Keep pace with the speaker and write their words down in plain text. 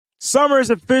Summer is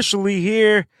officially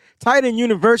here. Titan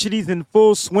University's in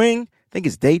full swing. I think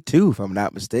it's day 2, if I'm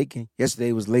not mistaken.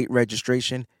 Yesterday was late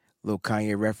registration. Little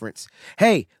Kanye reference.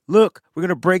 Hey, look, we're going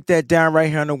to break that down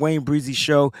right here on the Wayne Breezy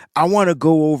Show. I want to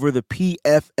go over the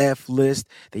PFF list.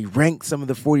 They ranked some of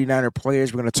the 49er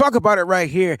players. We're going to talk about it right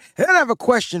here. And then I have a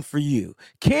question for you.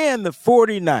 Can the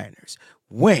 49ers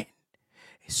win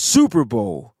a Super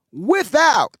Bowl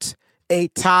without a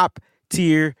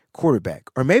top-tier quarterback?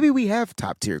 Or maybe we have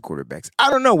top-tier quarterbacks. I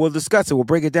don't know. We'll discuss it. We'll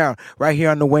break it down right here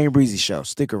on the Wayne Breezy Show.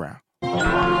 Stick around.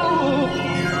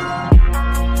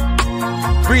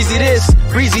 Breezy this,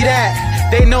 breezy that.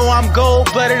 They know I'm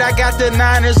gold-blooded. I got the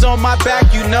Niners on my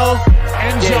back, you know.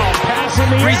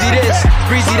 Breezy this,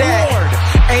 breezy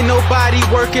that. Ain't nobody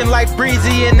working like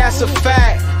Breezy, and that's a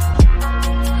fact.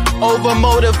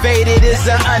 Overmotivated is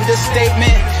an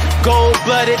understatement.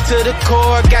 Gold-blooded to the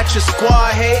core, got your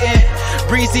squad hating.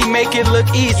 Breezy make it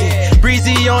look easy.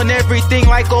 Breezy on everything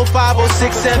like 05,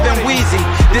 06, 7 Wheezy.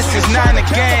 This is not a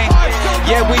gang.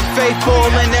 Yeah, we faithful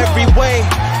in every way.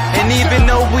 And even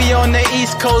though we on the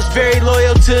East Coast, very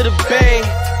loyal to the Bay.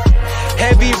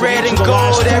 Heavy red and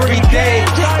gold every day.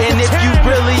 And if you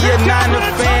really a Niner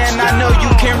fan, I know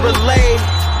you can relate.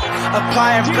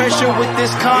 Applying pressure with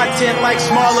this content like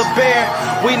Smaller Bear.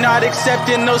 We not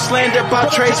accepting no slander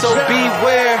about Trey, so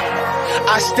beware.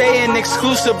 I stay in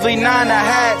exclusively Niner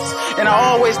hats. And I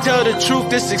always tell the truth,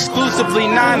 this exclusively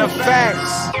Niner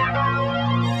facts.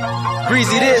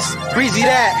 Breezy this, breezy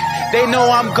that. They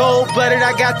know I'm gold-blooded.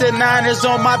 I got the Niners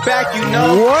on my back, you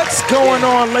know. What's going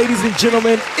on, ladies and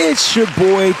gentlemen? It's your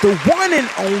boy, the one and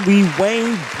only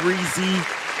Wayne Breezy.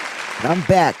 And I'm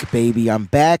back, baby. I'm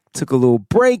back. Took a little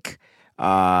break.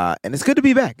 And it's good to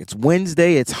be back. It's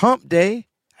Wednesday. It's hump day.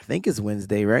 I think it's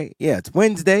Wednesday, right? Yeah, it's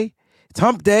Wednesday. It's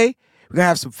hump day. We're going to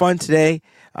have some fun today.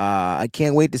 I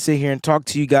can't wait to sit here and talk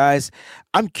to you guys.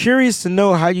 I'm curious to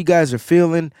know how you guys are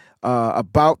feeling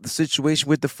about the situation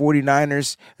with the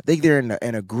 49ers. I think they're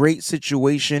in a great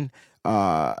situation.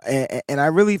 And I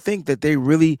really think that they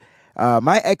really,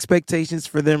 my expectations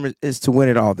for them is to win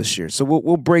it all this year. So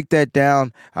we'll break that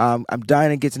down. I'm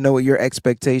dying to get to know what your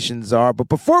expectations are. But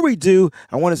before we do,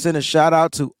 I want to send a shout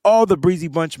out to all the Breezy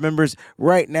Bunch members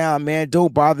right now, man.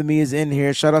 Don't Bother Me is in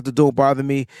here. Shout out to Don't Bother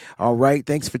Me. All right.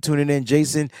 Thanks for tuning in,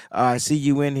 Jason. I see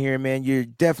you in here, man. You're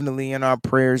definitely in our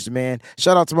prayers, man.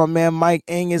 Shout out to my man Mike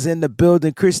Eng is in the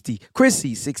building. Chrissy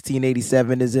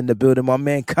 1687 is in the building. My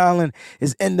man Colin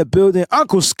is in the building.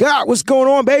 Uncle Scott, what's going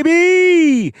on,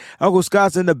 baby? Uncle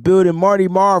Scott's in the building. Marty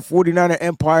Marr, 49er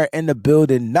Empire in the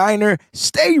building. Niner,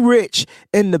 Stay Rich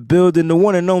in the building. The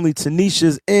one and only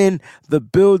Tanisha's in the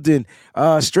building.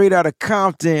 Straight out of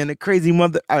Compton. The crazy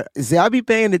mother. I be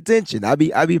paying attention. I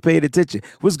be paying attention.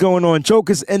 What's going on?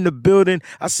 Joker's in the building.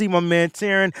 I see my man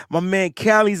Taryn. My man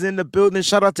Callie's in the building.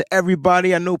 Shout out to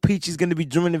everybody. I know Peachy's going to be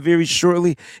joining very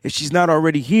shortly if she's not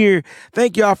already here.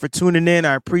 Thank y'all for tuning in.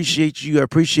 I appreciate you. I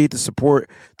appreciate the support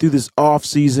through this off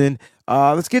season.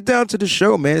 Let's get down to the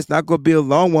show, man. It's not going to be a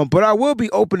long one, but I will be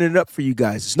opening it up for you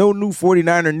guys. There's no new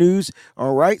 49er news,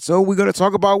 all right? So we're going to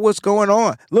talk about what's going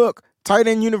on. Look,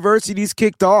 Titan University's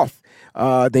kicked off.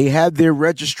 They had their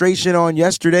registration on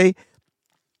yesterday,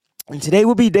 and today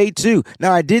will be day 2.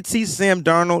 Now, I did see Sam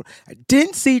Darnold. I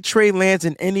didn't see Trey Lance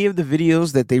in any of the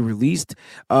videos that they released,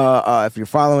 if you're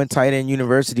following Titan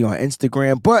University on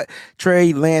Instagram, but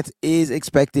Trey Lance is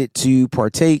expected to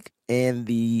partake and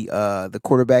the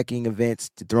quarterbacking events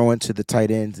to throw into the tight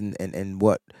ends and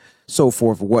what so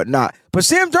forth or whatnot. But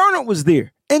Sam Darnold was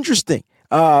there. Interesting.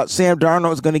 Sam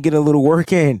Darnold is going to get a little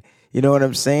work in. You know what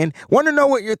I'm saying? Want to know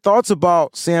what your thoughts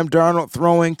about Sam Darnold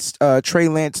throwing, Trey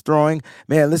Lance throwing.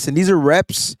 Man, listen, these are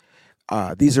reps.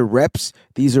 These are reps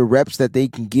that they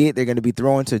can get. They're going to be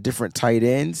throwing to different tight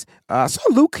ends. I saw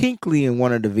Luke Hinckley in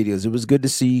one of the videos. It was good to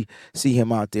see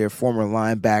him out there, former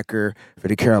linebacker for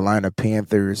the Carolina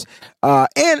Panthers.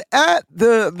 And at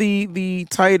the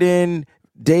tight end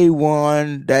day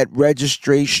 1, that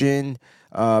registration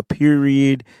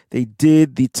period, they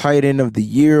did the tight end of the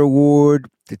year award.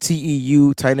 The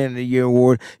TEU Tight End of the Year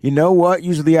Award. You know what?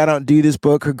 Usually I don't do this,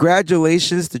 but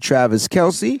congratulations to Travis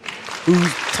Kelce,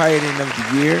 who's Tight End of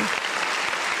the Year.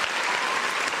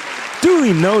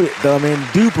 Duly noted, though. I mean,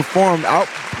 dude performed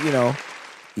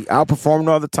he outperformed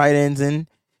all the tight ends in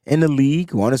the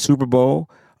league, won a Super Bowl.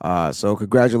 So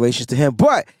congratulations to him.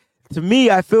 But to me,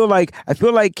 I feel like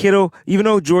Kittle, even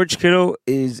though George Kittle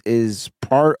is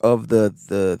part of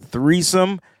the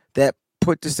threesome that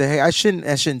put this to, I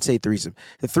shouldn't say threesome.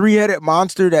 The three-headed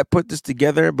monster that put this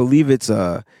together, I believe it's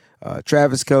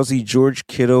Travis Kelce, George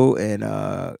Kittle, and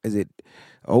is it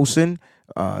Olsen,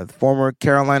 former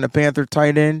Carolina Panther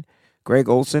tight end. Greg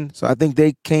Olson. So I think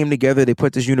they came together. They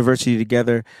put this university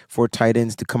together for tight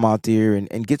ends to come out there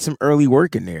and get some early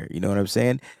work in there. You know what I'm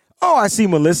saying? Oh, I see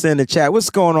Melissa in the chat.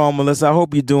 What's going on, Melissa? I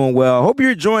hope you're doing well. I hope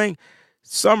you're enjoying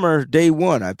summer day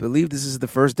one. I believe this is the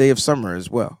first day of summer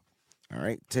as well. All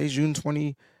right. Today's June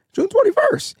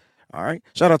 21st. All right.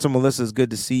 Shout out to Melissa. It's good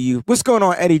to see you. What's going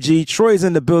on, Eddie G? Troy's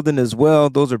in the building as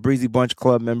well. Those are Breezy Bunch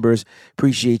Club members.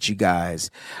 Appreciate you guys.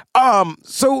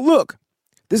 So look,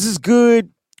 this is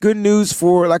good news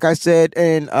for, like I said,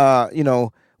 and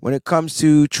when it comes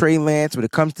to Trey Lance, when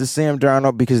it comes to Sam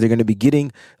Darnold, because they're going to be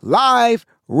getting live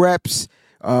reps,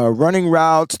 running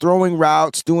routes, throwing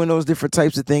routes, doing those different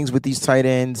types of things with these tight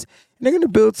ends. And they're going to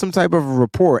build some type of a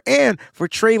rapport. And for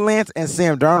Trey Lance and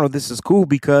Sam Darnold, this is cool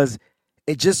because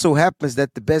it just so happens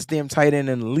that the best damn tight end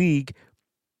in the league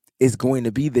is going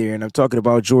to be there. And I'm talking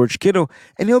about George Kittle.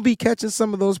 And he'll be catching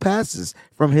some of those passes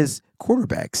from his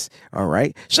quarterbacks. All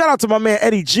right. Shout out to my man,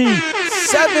 Eddie G.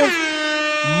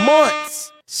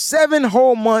 7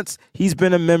 whole months he's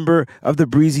been a member of the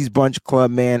Breezy's Bunch Club,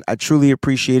 man. I truly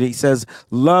appreciate it. He says,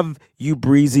 love you,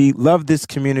 Breezy. Love this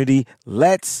community.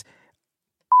 Let's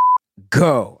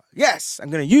go. Yes, I'm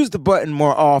going to use the button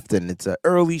more often. It's an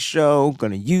early show.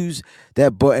 Going to use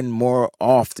that button more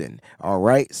often. All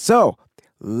right. So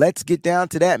let's get down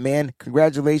to that, man.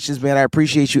 Congratulations, man. I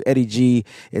appreciate you, Eddie G.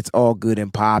 It's all good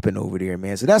and popping over there,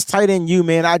 man. So that's tight end you,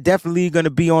 man. I definitely going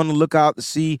to be on the lookout to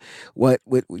see what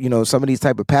some of these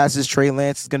type of passes Trey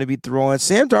Lance is going to be throwing.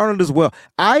 Sam Darnold as well.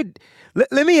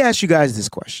 Let me ask you guys this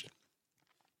question.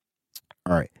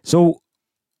 All right. So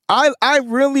I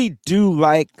really do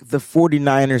like the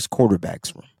 49ers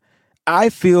quarterbacks room. I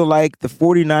feel like the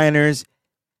 49ers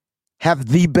have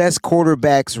the best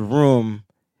quarterbacks room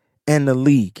in the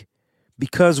league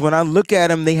because when I look at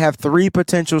them, they have 3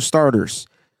 potential starters.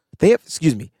 They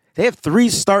have 3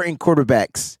 starting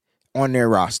quarterbacks on their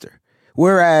roster.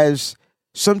 Whereas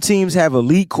some teams have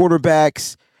elite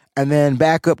quarterbacks and then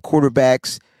backup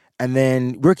quarterbacks and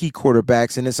then rookie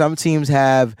quarterbacks. And then some teams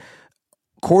have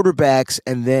quarterbacks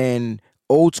and then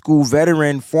old school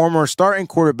veteran former starting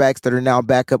quarterbacks that are now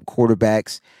backup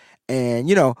quarterbacks. And,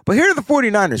 but here are the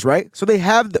 49ers, right? So they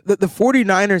have the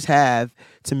 49ers have,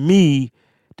 to me,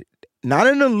 not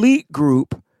an elite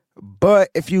group, but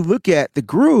if you look at the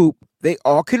group, they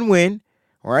all can win,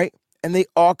 right? And they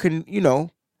all can,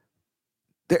 to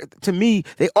me,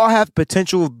 they all have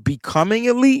potential of becoming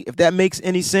elite, if that makes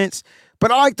any sense.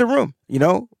 But I like the room,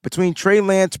 between Trey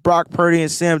Lance, Brock Purdy,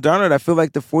 and Sam Darnold. I feel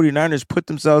like the 49ers put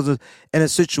themselves in a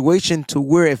situation to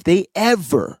where if they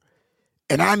ever,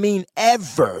 and I mean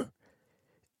ever,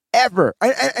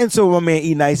 and so my man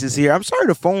E Nice is here. I'm sorry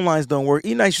the phone lines don't work.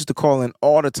 E Nice used to call in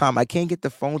all the time. I can't get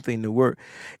the phone thing to work.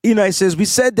 E Nice says, we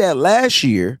said that last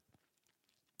year,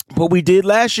 but we did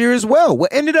last year as well.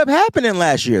 What ended up happening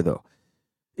last year, though?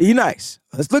 E Nice,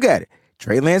 let's look at it.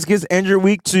 Trey Lance gets injured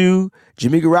week 2.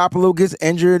 Jimmy Garoppolo gets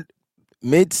injured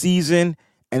mid-season.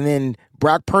 And then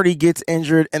Brock Purdy gets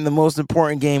injured in the most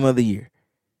important game of the year.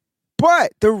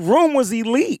 But the room was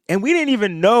elite. And we didn't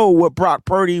even know what Brock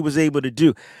Purdy was able to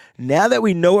do. Now that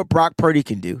we know what Brock Purdy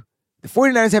can do, the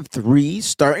 49ers have 3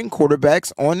 starting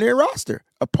quarterbacks on their roster,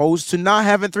 opposed to not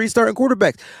having 3 starting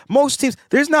quarterbacks. Most teams,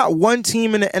 there's not one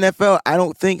team in the NFL I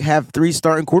don't think have 3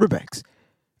 starting quarterbacks.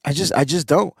 I just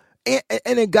don't.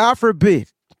 And then God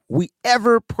forbid we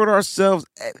ever put ourselves,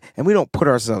 and we don't put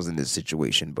ourselves in this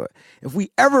situation, but if we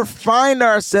ever find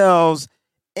ourselves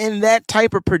in that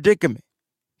type of predicament,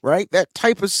 right? That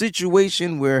type of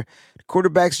situation where the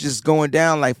quarterback's just going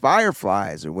down like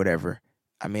fireflies or whatever.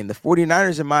 I mean, the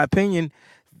 49ers, in my opinion,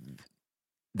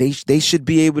 they should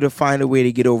be able to find a way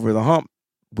to get over the hump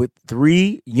with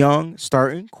 3 young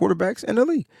starting quarterbacks in the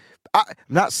league. I'm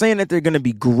not saying that they're going to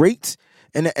be great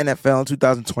in the NFL in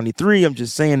 2023. I'm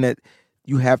just saying that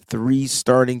you have 3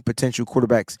 starting potential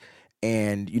quarterbacks.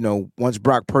 And, once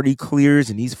Brock Purdy clears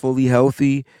and he's fully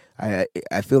healthy, I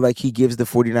feel like he gives the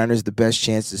 49ers the best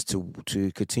chances to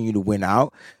continue to win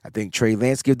out. I think Trey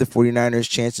Lance gives the 49ers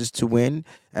chances to win.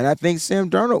 And I think Sam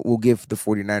Darnold will give the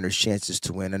 49ers chances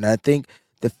to win. And I think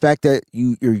the fact that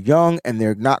you're young and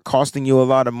they're not costing you a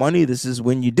lot of money, this is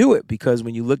when you do it. Because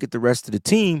when you look at the rest of the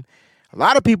team, a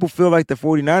lot of people feel like the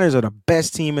 49ers are the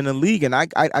best team in the league, and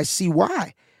I see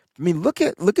why. I mean, look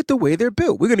at the way they're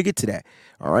built. We're going to get to that.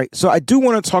 All right. So I do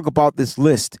want to talk about this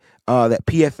list that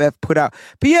PFF put out.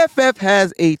 PFF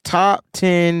has a top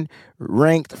 10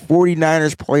 ranked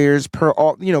 49ers players per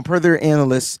their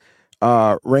analysts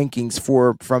rankings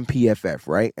from PFF,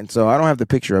 right? And so I don't have the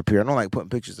picture up here. I don't like putting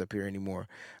pictures up here anymore.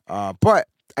 But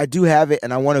I do have it,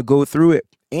 and I want to go through it.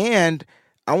 And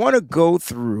I want to go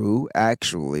through,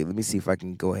 actually, let me see if I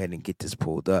can go ahead and get this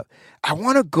pulled up. I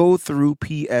want to go through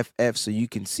PFF so you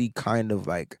can see kind of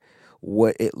like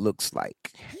what it looks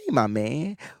like. Hey, my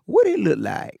man, what it look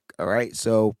like? All right,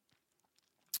 so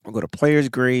we'll go to players'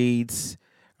 grades.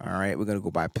 All right, we're going to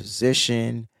go by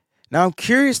position. Now, I'm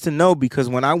curious to know because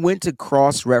when I went to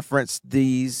cross-reference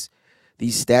these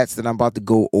stats that I'm about to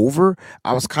go over,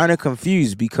 I was kind of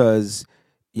confused because,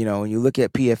 when you look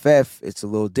at PFF, it's a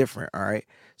little different, all right?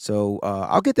 So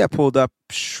I'll get that pulled up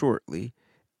shortly.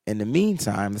 In the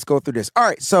meantime, let's go through this. All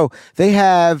right, so they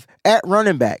have at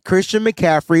running back, Christian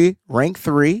McCaffrey, ranked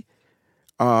 3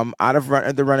 out of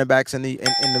the running backs in the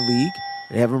league.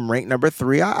 They have him ranked number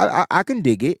 3. I can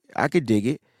dig it. I could dig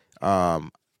it.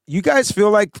 You guys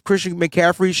feel like Christian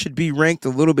McCaffrey should be ranked a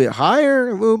little bit higher,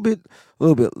 a little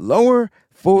bit lower?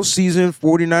 Full season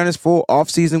 49ers, full off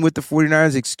season with the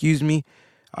 49ers, excuse me.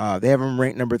 They have him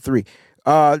ranked number 3.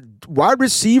 Wide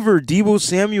receiver Deebo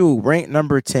Samuel ranked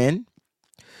number 10.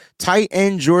 Tight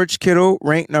end George Kittle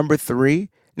ranked number 3.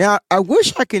 Now, I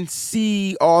wish I can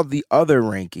see all the other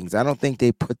rankings. I don't think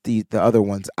they put the other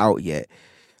ones out yet.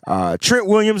 Trent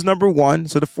Williams, number 1.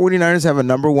 So the 49ers have a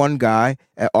number 1 guy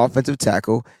at offensive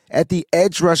tackle. At the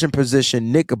edge rushing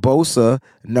position, Nick Bosa,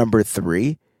 number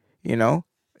 3.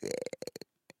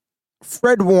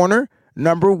 Fred Warner,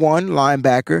 number 1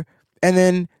 linebacker. And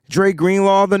then Dre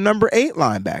Greenlaw, the number 8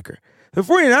 linebacker. The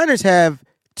 49ers have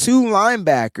 2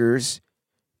 linebackers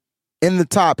in the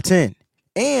top 10.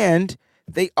 And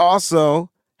they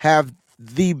also have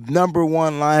the number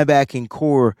 1 linebacking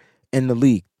core in the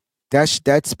league.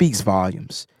 That speaks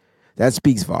volumes. That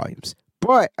speaks volumes.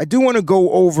 But I do want to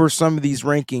go over some of these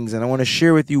rankings, and I want to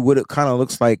share with you what it kind of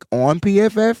looks like on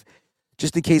PFF,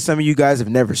 just in case some of you guys have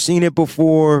never seen it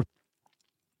before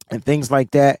and things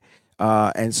like that.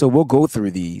 And so we'll go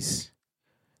through these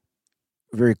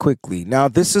very quickly. Now,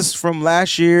 this is from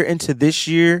last year into this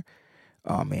year.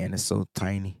 Oh, man, it's so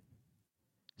tiny.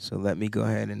 So let me go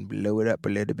ahead and blow it up a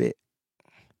little bit.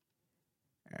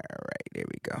 All right, there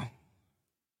we go.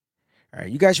 All right,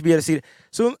 you guys should be able to see it.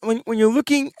 So when you're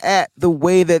looking at the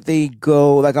way that they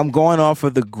go, like I'm going off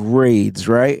of the grades,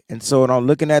 right? And so when I'm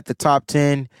looking at the top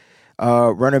 10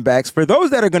 running backs, for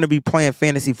those that are going to be playing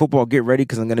fantasy football, get ready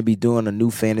because I'm going to be doing a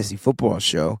new fantasy football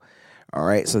show. All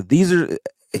right, so these are,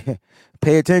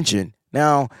 pay attention.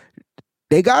 Now,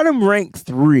 they got him ranked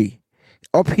 3.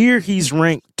 Up here, he's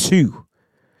ranked 2.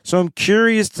 So I'm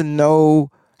curious to know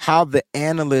how the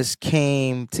analysts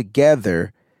came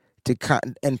together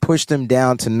and push them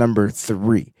down to number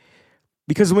 3.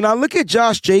 Because when I look at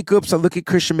Josh Jacobs, I look at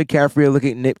Christian McCaffrey, I look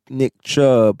at Nick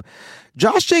Chubb.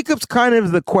 Josh Jacobs kind of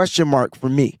is the question mark for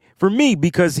me.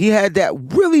 Because he had that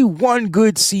really one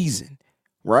good season,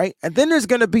 right? And then there's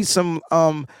going to be some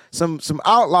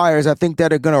outliers, I think,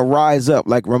 that are going to rise up,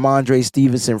 like Ramondre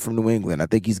Stevenson from New England. I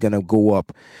think he's going to go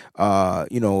up,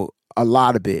 a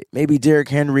lot of it. Maybe Derrick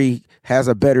Henry has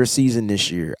a better season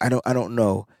this year. I don't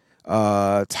know.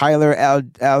 Tyler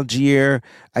Algier,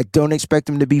 I don't expect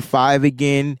him to be 5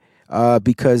 again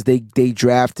because they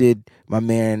drafted my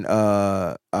man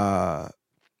out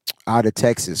of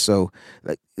Texas. So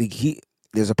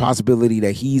there's a possibility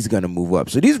that he's going to move up.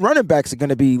 So these running backs are going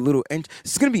to be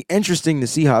it's going to be interesting to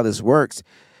see how this works.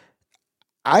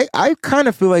 I kind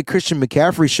of feel like Christian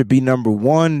McCaffrey should be number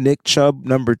 1, Nick Chubb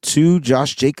number 2,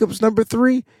 Josh Jacobs number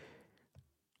 3.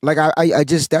 Like, I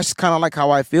just, that's kind of like how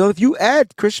I feel. If you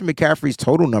add Christian McCaffrey's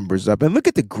total numbers up and look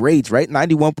at the grades, right?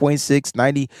 91.6,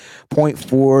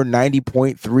 90.4,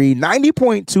 90.3,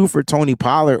 90.2 for Tony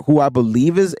Pollard, who I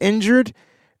believe is injured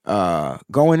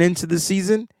going into the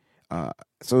season.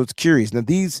 So it's curious. Now,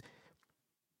 these,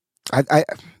 I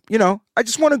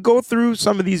just want to go through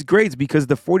some of these grades because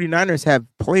the 49ers have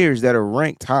players that are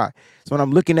ranked high. So when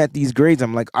I'm looking at these grades,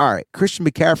 I'm like, all right, Christian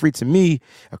McCaffrey to me,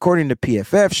 according to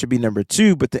PFF, should be number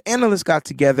 2. But the analysts got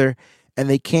together and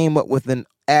they came up with an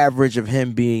average of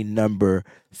him being number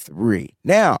 3.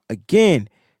 Now, again,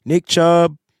 Nick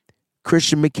Chubb,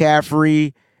 Christian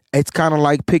McCaffrey, it's kind of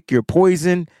like pick your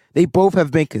poison. They both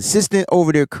have been consistent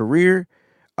over their career.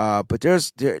 But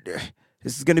this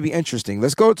is going to be interesting.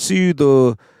 Let's go to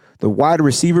the wide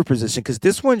receiver position because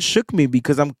this one shook me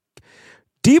because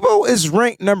Deebo is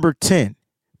ranked number 10.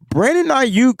 Brandon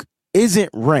Ayuk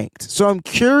isn't ranked. So I'm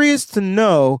curious to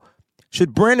know,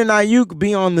 should Brandon Ayuk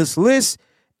be on this list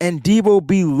and Deebo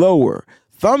be lower?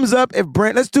 Thumbs up if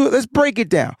let's do it. Let's break it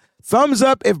down. Thumbs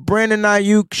up if Brandon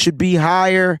Ayuk should be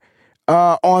higher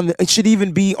it should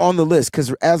even be on the list.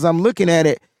 Because as I'm looking at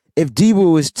it, if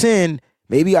Deebo is 10,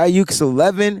 maybe Ayuk's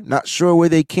 11. Not sure where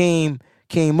they came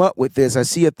up with this. I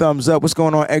see a thumbs up. What's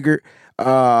going on, Edgar?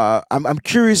 I'm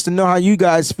curious to know how you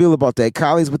guys feel about that.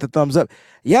 Kylie's with the thumbs up.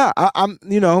 Yeah, I'm.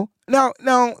 Now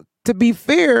to be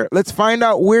fair, let's find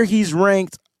out where he's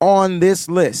ranked on this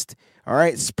list. All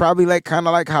right, it's probably kind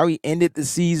of like how he ended the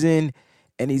season,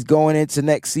 and he's going into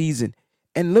next season.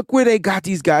 And look where they got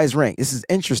these guys ranked. This is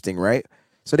interesting, right?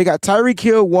 So they got Tyreek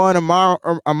Hill 1,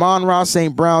 Amon-Ra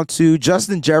St. Brown 2,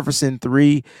 Justin Jefferson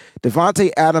 3,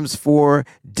 Devontae Adams 4,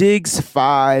 Diggs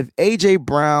 5, A.J.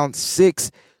 Brown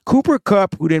 6, Cooper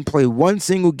Kupp, who didn't play one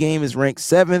single game, is ranked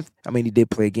 7th. I mean, he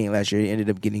did play a game last year. He ended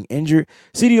up getting injured.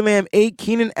 CeeDee Lamb 8,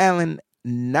 Keenan Allen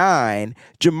 9,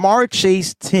 Jamar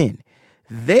Chase 10.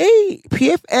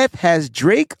 PFF has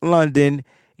Drake London,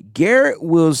 Garrett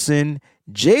Wilson,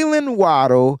 Jalen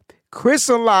Waddle, Chris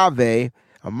Olave,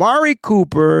 Amari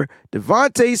Cooper,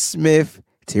 Devontae Smith,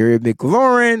 Terry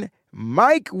McLaurin,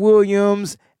 Mike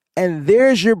Williams, and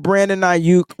there's your Brandon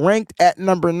Ayuk ranked at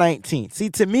number 19. See,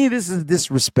 to me, this is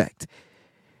disrespect.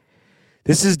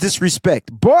 This is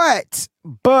disrespect. But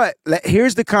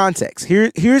here's the context.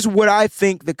 Here's what I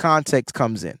think the context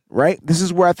comes in, right? This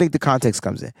is where I think the context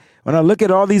comes in. When I look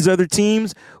at all these other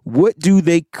teams, what do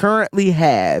they currently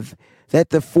have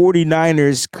that the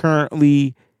 49ers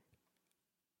currently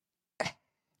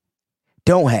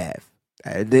don't have?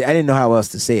 I didn't know how else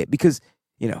to say it because,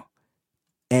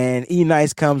 and E.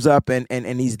 Nice comes up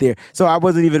and he's there. So I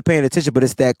wasn't even paying attention, but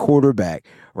it's that quarterback,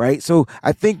 right? So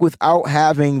I think without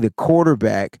having the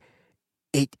quarterback,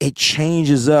 it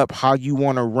changes up how you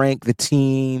want to rank the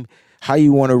team, how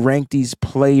you want to rank these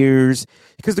players,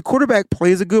 because the quarterback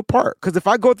plays a good part. Because if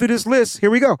I go through this list, here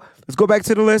we go. Let's go back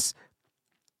to the list.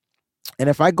 And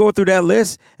if I go through that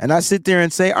list and I sit there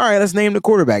and say, all right, let's name the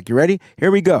quarterback. You ready?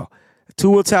 Here we go.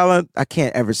 Tua Talent, I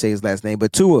can't ever say his last name,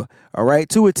 but Tua, all right?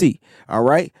 Tua T, all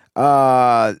right?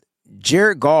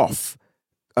 Jared Goff,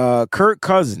 Kirk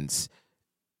Cousins.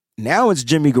 Now it's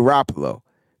Jimmy Garoppolo,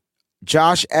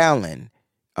 Josh Allen.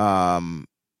 Oh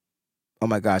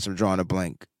my gosh, I'm drawing a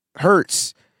blank.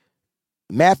 Hurts,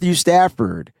 Matthew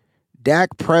Stafford,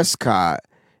 Dak Prescott,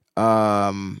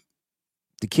 the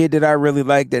kid that I really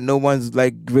like that no one's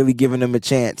really giving him a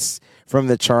chance from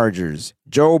the Chargers,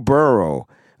 Joe Burrow.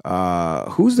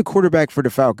 Who's the quarterback for the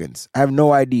Falcons? I have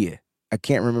no idea. I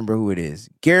can't remember who it is.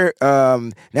 Garrett. Now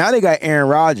they got Aaron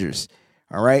Rodgers.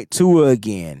 All right, Tua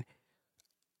again.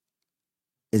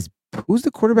 Who's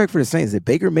the quarterback for the Saints? Is it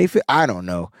Baker Mayfield? I don't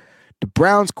know. The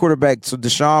Browns quarterback, so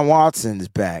Deshaun Watson is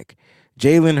back.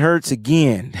 Jalen Hurts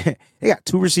again. They got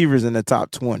 2 receivers in the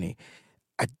top 20.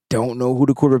 I don't know who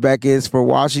the quarterback is for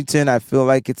Washington. I feel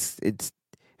like it's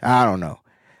I don't know.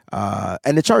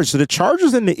 And the Chargers. So the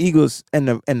Chargers and the Eagles and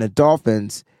the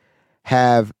Dolphins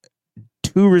have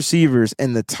 2 receivers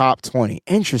in the top 20.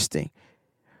 Interesting.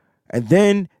 And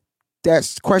then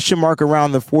that's question mark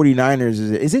around the 49ers.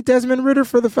 Is it Desmond Ridder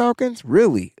for the Falcons?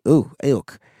 Really? Ooh,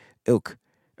 ilk.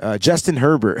 Justin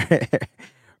Herbert,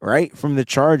 right, from the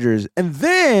Chargers. And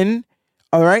then,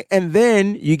 all right, and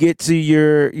then you get to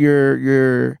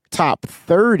your top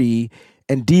 30,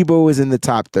 and Debo is in the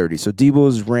top 30. So Debo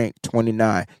is ranked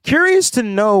 29. Curious to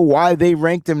know why they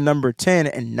ranked him number 10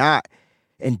 and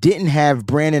didn't have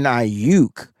Brandon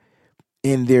Ayuk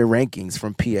in their rankings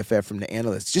from PFF, from the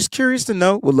analysts. Just curious to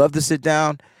know. Would love to sit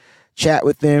down, chat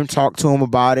with them, talk to them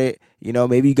about it.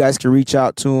 Maybe you guys can reach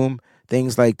out to them,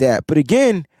 things like that. But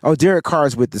again, Derek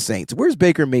Carr's with the Saints. Where's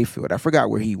Baker Mayfield? I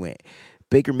forgot where he went.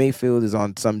 Baker Mayfield is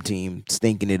on some team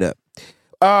stinking it up.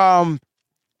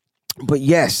 But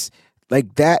yes,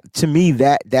 that, to me,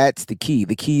 that's the key.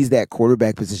 The key is that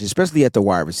quarterback position, especially at the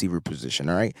wide receiver position,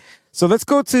 all right? So let's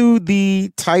go to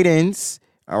the tight ends,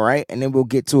 all right? And then we'll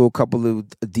get to a couple of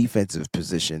defensive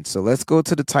positions. So let's go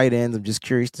to the tight ends. I'm just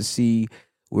curious to see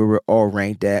where we're all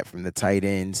ranked at from the tight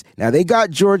ends. Now, they got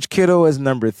George Kittle as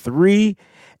number 3.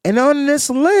 And on this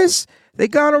list, they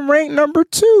got him ranked number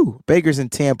 2. Baker's in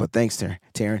Tampa. Thanks,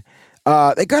 Taryn.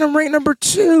 They got him ranked number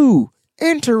 2.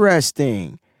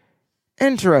 Interesting. For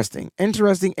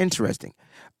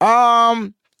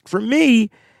me,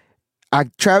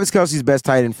 Travis Kelce's best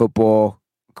tight end in football,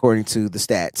 according to the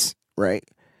stats, right?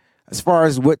 As far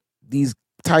as what these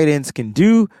tight ends can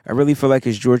do, I really feel like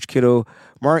it's George Kittle,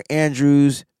 Mark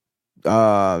Andrews,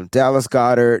 Dallas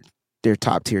Goedert. They're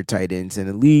top tier tight ends in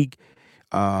the league.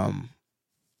 So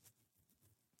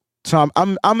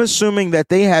I'm assuming that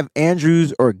they have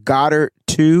Andrews or Goddard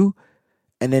 2,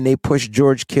 and then they push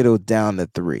George Kittle down to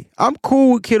 3. I'm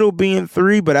cool with Kittle being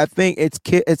 3, but I think it's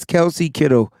Kelce,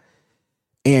 Kittle,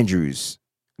 Andrews,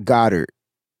 Goddard.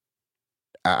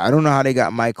 I don't know how they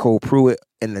got Michael Pruitt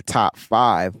in the top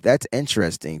 5. That's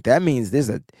interesting. That means there's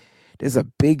a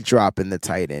big drop in the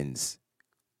tight ends.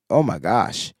 Oh my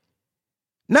gosh.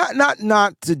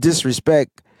 Not to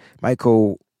disrespect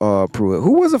Michael Pruitt,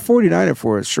 who was a 49er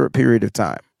for a short period of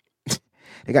time.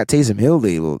 They got Taysom Hill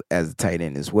labeled as a tight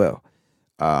end as well.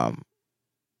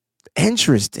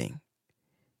 Interesting.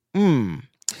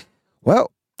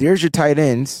 Well, there's your tight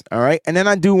ends, all right. And then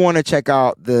I do want to check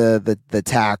out the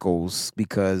tackles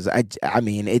because I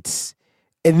mean it's,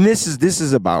 and this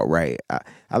is about right.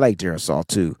 I like Darren Saul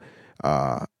too.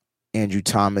 Andrew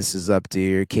Thomas is up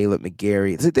there. Caleb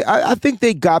McGarry. I think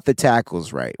they got the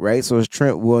tackles right. So it's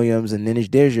Trent Williams, and then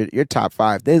there's your top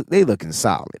five. They looking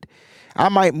solid. I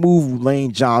might move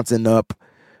Lane Johnson up,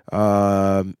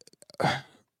 but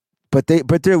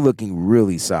they're looking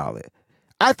really solid.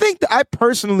 I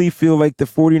personally feel like the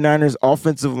 49ers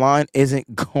offensive line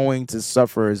isn't going to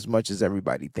suffer as much as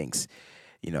everybody thinks.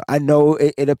 I know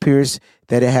it appears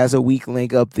that it has a weak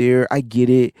link up there. I get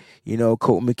it.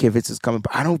 Colton McKivitz is coming,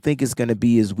 but I don't think it's going to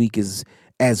be as weak as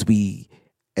we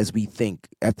think.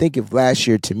 I think if last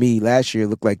year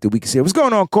looked like the weakest year. What's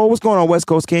going on, Cole? What's going on, West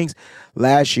Coast Kings?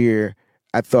 Last year,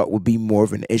 I thought would be more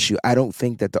of an issue. I don't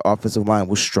think that the offensive line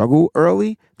will struggle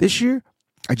early this year.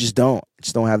 I just don't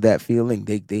have that feeling.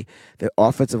 The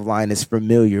offensive line is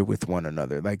familiar with one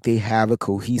another. Like they have a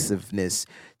cohesiveness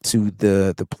to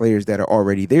the players that are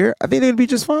already there. I think they're going to be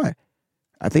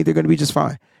just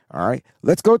fine. All right.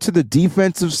 Let's go to the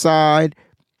defensive side.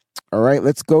 All right.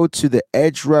 Let's go to the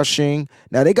edge rushing.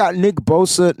 Now they got Nick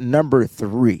Bosa, number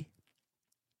 3.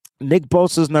 Nick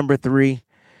Bosa's number 3.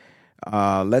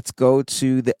 Let's go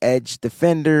to the edge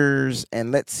defenders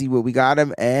and let's see what we got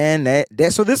him. And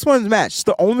so this one's matched. It's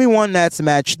the only one that's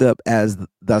matched up as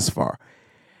thus far.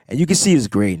 And you can see his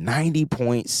grade,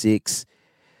 90.6.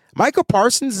 Michael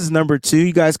Parsons is number 2.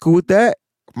 You guys cool with that?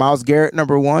 Myles Garrett,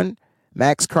 number 1.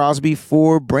 Max Crosby,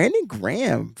 4. Brandon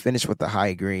Graham finished with a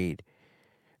high grade.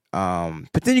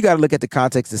 But then you got to look at the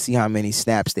context to see how many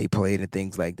snaps they played and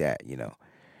things like that,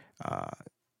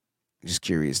 Just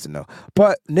curious to know.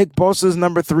 But Nick Bosa's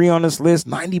number 3 on this list,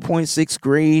 90.6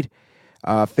 grade.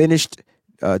 Finished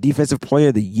Defensive Player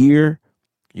of the Year.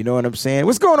 You know what I'm saying?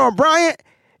 What's going on, Bryant?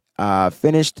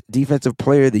 Finished Defensive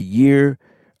Player of the Year.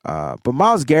 But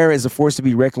Myles Garrett is a force to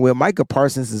be reckoned with. Micah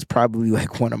Parsons is probably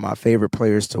like one of my favorite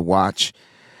players to watch.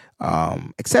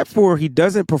 Except for he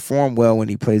doesn't perform well when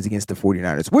he plays against the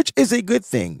 49ers, which is a good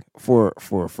thing for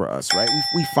us, right?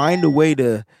 We find a way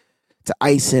to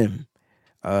ice him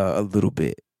a little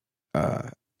bit,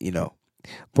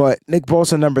 But Nick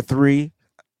Bosa, number 3,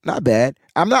 not bad.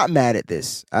 I'm not mad at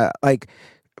this. Like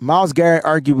Myles Garrett,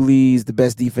 arguably is the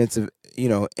best defensive,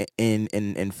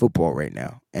 in football right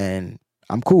now, and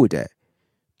I'm cool with that.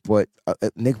 But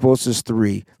Nick Bosa's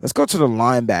 3. Let's go to the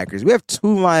linebackers. We have 2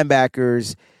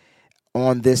 linebackers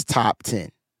on this top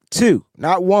 10. 2,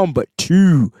 not 1, but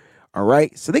 2. All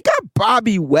right. So they got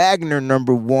Bobby Wagner,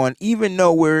 number 1, even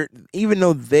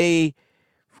though they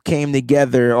came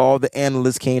together, all the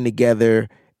analysts came together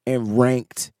and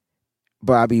ranked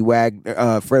Bobby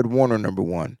Wagner, Fred Warner, number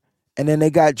 1. And then they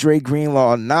got Dre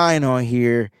Greenlaw, 9 on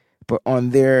here, but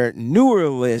on their newer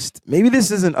list, maybe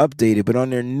this isn't updated, but on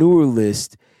their newer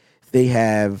list, they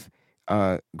have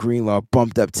Greenlaw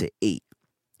bumped up to 8.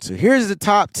 So here's the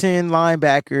top 10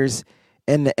 linebackers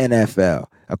in the NFL,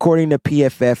 according to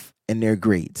PFF and their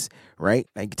grades, right?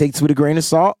 Now you can take this with a grain of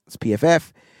salt. It's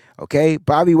PFF. Okay,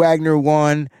 Bobby Wagner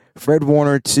 1, Fred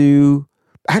Warner 2.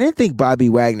 I didn't think Bobby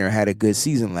Wagner had a good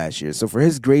season last year. So for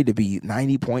his grade to be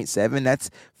 90.7, that's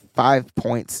 5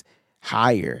 points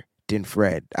higher than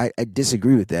Fred. I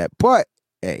disagree with that. But,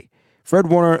 hey, Fred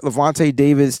Warner, Levante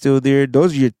David is still there.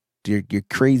 Those are your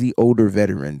crazy older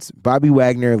veterans. Bobby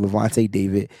Wagner, Levante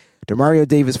David, Demario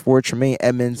Davis 4, Tremaine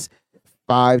Edmonds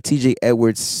 5, TJ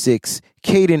Edwards 6,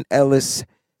 Caden Ellis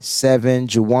 7,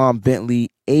 Jawan Bentley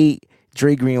 8,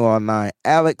 Dre Greenlaw 9,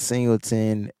 Alex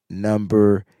Singleton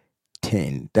number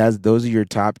 10. Those are your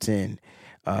top 10.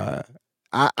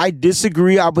 I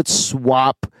disagree. I would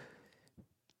swap.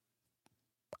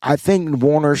 I think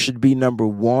Warner should be number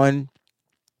 1.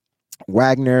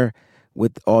 Wagner,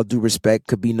 with all due respect,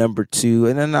 could be number 2.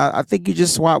 And then I think you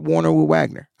just swap Warner with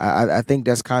Wagner. I think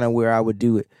that's kind of where I would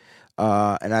do it.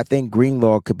 And I think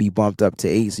Greenlaw could be bumped up to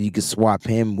 8, so you could swap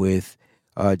him with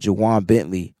Jawan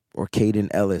Bentley or Caden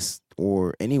Ellis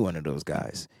or any one of those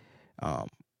guys. I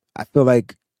feel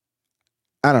like,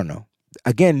 I don't know.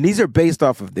 Again, these are based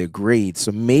off of their grades,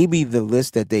 so maybe the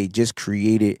list that they just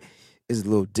created is a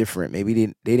little different. Maybe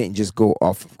they didn't just go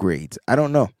off of grades. I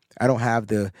don't know. I don't have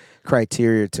the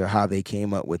criteria to how they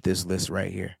came up with this list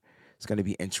right here. It's going to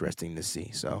be interesting to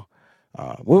see. So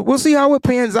we'll see how it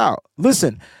pans out.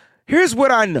 Listen, here's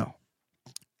what I know.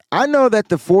 I know that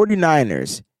the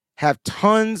 49ers have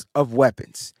tons of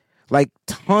weapons. like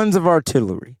tons of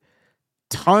artillery,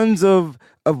 tons of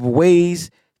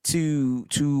ways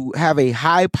to have a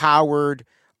high powered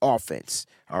offense.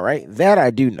 All right, that I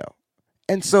do know,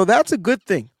 and so that's a good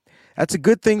thing. That's a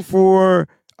good thing for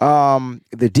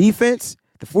the defense.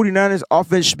 The 49ers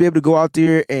offense should be able to go out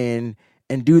there and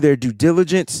do their due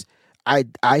diligence.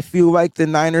 I feel like the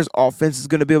Niners offense is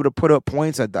going to be able to put up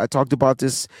points. I talked about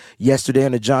this yesterday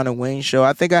on the John and Wayne show.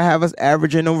 I think I have us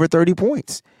averaging over 30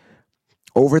 points.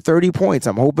 Over 30 points.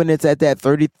 I'm hoping it's at that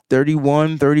 30,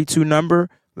 31, 32 number.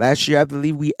 Last year, I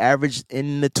believe we averaged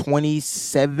in the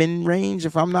 27 range,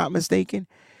 if I'm not mistaken.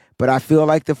 But I feel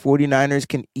like the 49ers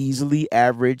can easily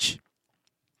average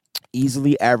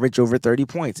over 30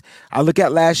 points. I look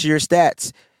at last year's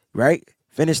stats, right?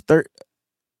 Finished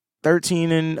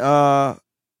 13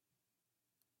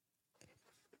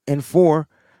 and 4.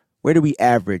 Where did we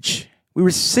average? We were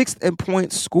 6th in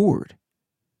points scored.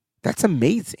 That's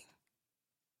amazing.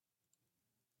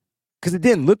 Because it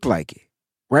didn't look like it,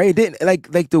 right? It didn't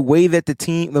like the way that the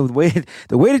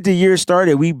way that the year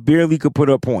started, we barely could put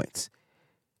up points.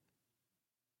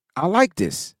 I like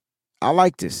this.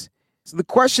 So the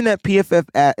question that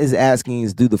PFF is asking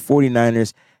is, do the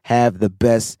 49ers have the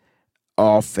best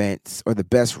offense or the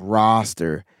best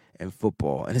roster in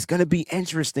football? And it's going to be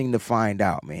interesting to find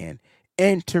out, man.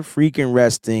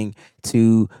 Freaking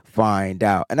to find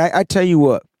out. And I tell you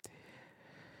what,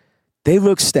 they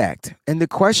look stacked. And the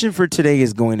question for today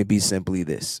is going to be simply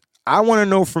this. I want to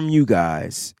know from you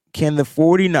guys, can the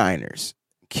 49ers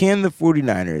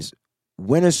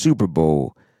win a Super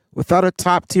Bowl without a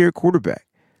top-tier quarterback?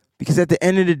 Because at the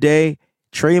end of the day,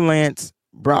 Trey Lance,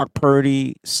 Brock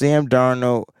Purdy, Sam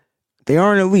Darnold, they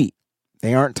aren't elite.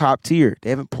 They aren't top tier.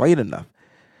 They haven't played enough,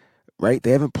 right?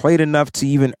 They haven't played enough to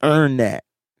even earn that.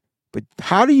 But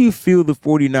how do you feel the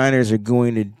 49ers are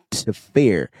going to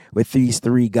fare with these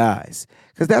three guys?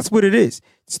 Because that's what it is.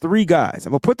 It's three guys.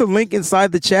 I'm going to put the link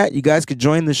inside the chat. You guys could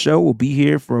join the show. We'll be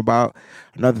here for about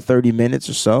another 30 minutes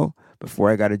or so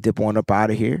before I got to dip on up out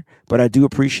of here. But I do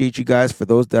appreciate you guys. For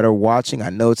those that are watching, I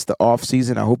know it's the off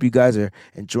season. I hope you guys are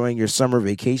enjoying your summer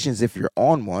vacations if you're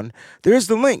on one. There's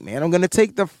the link, man. I'm going to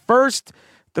take the first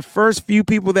few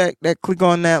people that click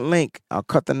on that link. I'll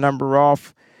cut the number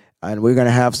off, and we're going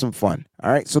to have some fun.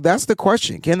 All right, so that's the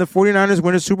question. Can the 49ers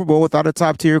win a Super Bowl without a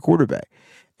top-tier quarterback?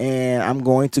 And I'm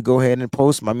going to go ahead and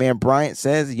post. My man Bryant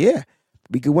says, yeah,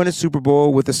 we could win a Super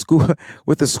Bowl with a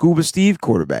Scuba Steve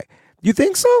quarterback. You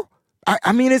think so?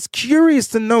 I mean, it's curious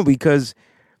to know because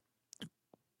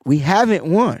we haven't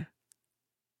won,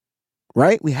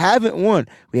 right? We haven't won.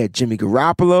 We had Jimmy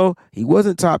Garoppolo. He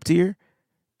wasn't top tier.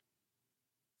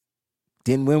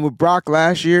 Didn't win with Brock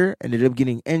last year. Ended up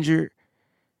getting injured.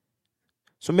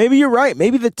 So maybe you're right.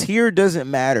 Maybe the tier doesn't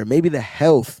matter. Maybe the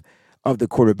health of the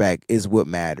quarterback is what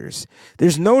matters.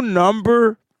 There's no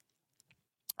number.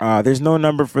 There's no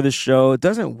number for the show. It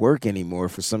doesn't work anymore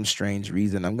for some strange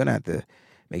reason. I'm going to have to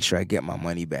make sure I get my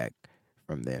money back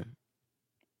from them.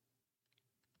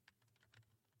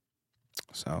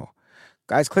 So,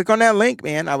 guys, click on that link,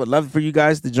 man. I would love for you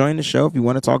guys to join the show if you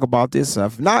want to talk about this.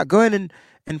 If not, go ahead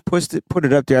and put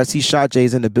it up there. I see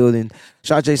Shajay's in the building.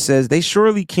 Shajay says they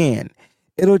surely can.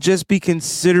 It'll just be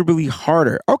considerably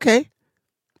harder. Okay.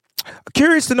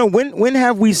 Curious to know, when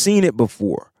have we seen it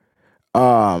before?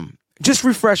 Just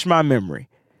refresh my memory.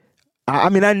 I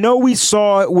mean, I know we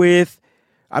saw it with,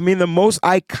 the most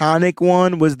iconic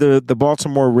one was the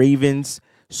Baltimore Ravens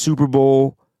Super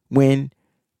Bowl win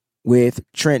with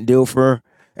Trent Dilfer.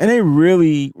 And they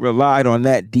really relied on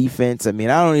that defense. I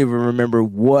don't even remember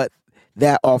what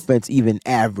that offense even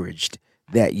averaged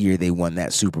that year they won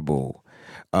that Super Bowl.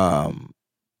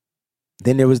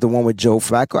 Then there was the one with Joe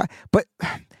Flacco. But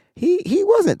he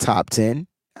wasn't top 10.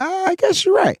 I guess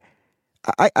you're right.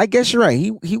 I guess you're right.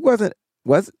 He wasn't.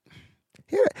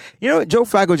 Yeah. Joe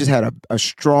Flacco just had a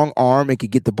strong arm and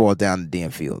could get the ball down the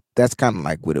damn field. That's kind of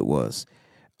like what it was.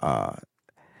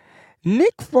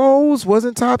 Nick Foles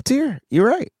wasn't top tier. You're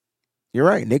right.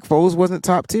 Nick Foles wasn't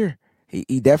top tier.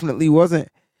 He definitely wasn't.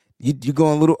 You're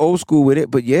going a little old school with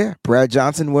it, but yeah, Brad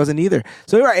Johnson wasn't either.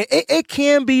 So you're right. It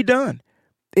can be done.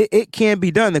 It can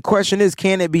be done. The question is,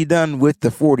 can it be done with the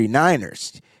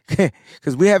 49ers?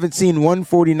 Because we haven't seen one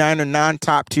 49er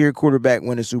non-top tier quarterback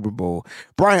win a Super Bowl.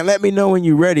 Brian, let me know when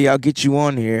you're ready. I'll get you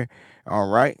on here. All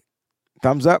right.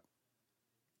 Thumbs up.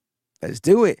 Let's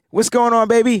do it. What's going on,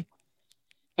 baby?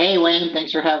 Hey, Wayne.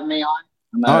 Thanks for having me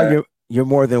on. You're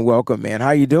more than welcome, man.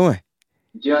 How you doing?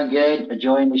 Doing good.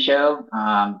 Enjoying the show.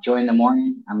 Enjoying the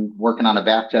morning. I'm working on a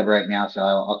bathtub right now, so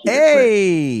I'll keep it quick.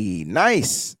 Hey,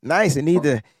 nice. I need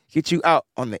to get you out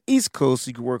on the East Coast so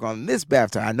you can work on this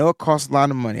bathroom. I know it costs a lot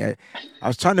of money. I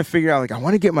was trying to figure out, like, I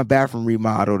want to get my bathroom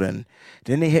remodeled, and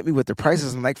then they hit me with the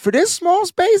prices. I'm like, for this small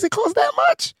space, it costs that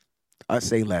much? I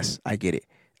say less. I get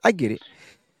it.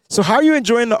 So how are you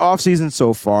enjoying the offseason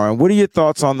so far, and what are your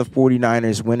thoughts on the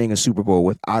 49ers winning a Super Bowl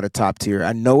without a top tier?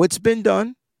 I know it's been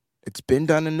done. It's been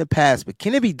done in the past, but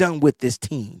can it be done with this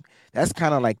team? That's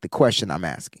kind of like the question I'm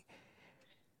asking.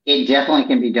 It definitely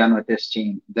can be done with this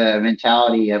team. The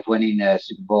mentality of winning a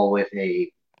Super Bowl with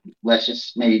a, let's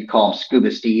just maybe call him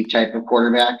Scuba Steve type of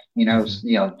quarterback, not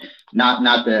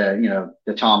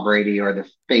the Tom Brady or the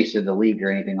face of the league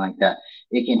or anything like that.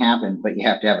 It can happen, but you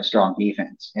have to have a strong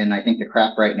defense. And I think the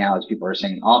crap right now is people are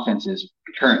saying offenses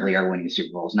currently are winning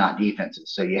Super Bowls, not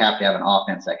defenses. So you have to have an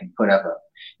offense that can put up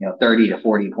 30 to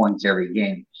 40 points every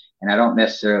game. And I don't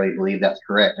necessarily believe that's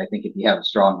correct. I think if you have a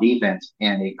strong defense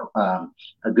and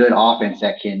a good offense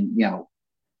that can,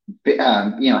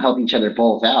 help each other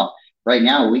both out. Right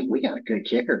now, we got a good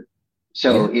kicker.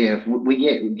 So if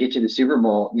we get to the Super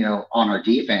Bowl, on our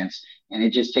defense, and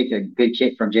it just takes a good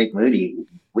kick from Jake Moody,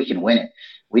 we can win it.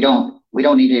 We don't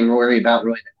need to worry about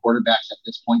really the quarterbacks at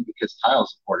this point because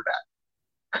Kyle's the quarterback.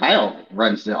 Kyle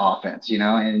runs the offense,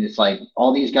 and it's like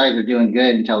all these guys are doing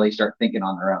good until they start thinking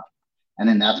on their own. And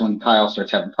then that's when Kyle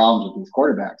starts having problems with these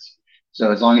quarterbacks.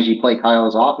 So as long as you play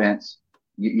Kyle's offense,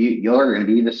 you're going to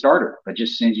be the starter. But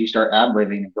just as soon as you start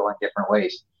ad-libbing and going different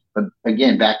ways. But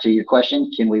again, back to your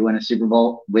question, can we win a Super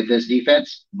Bowl with this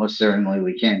defense? Most certainly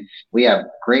we can. We have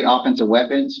great offensive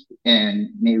weapons and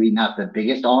maybe not the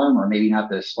biggest arm or maybe not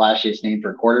the splashiest name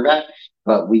for a quarterback,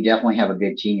 but we definitely have a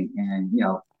good team. And,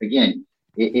 again,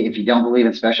 if you don't believe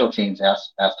in special teams,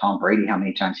 ask Tom Brady how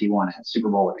many times he won a Super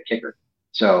Bowl with a kicker.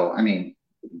 So, I mean,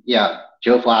 yeah,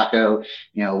 Joe Flacco,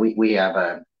 we have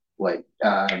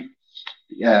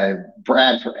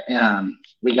Brad,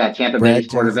 we got Tampa Bay's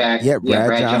quarterback. Yeah,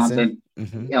 Brad Johnson.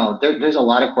 Mm-hmm. There's a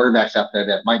lot of quarterbacks out there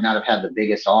that might not have had the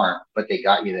biggest arm, but they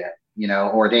got you there,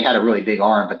 or they had a really big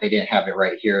arm, but they didn't have it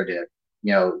right here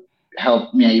to,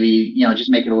 help maybe, just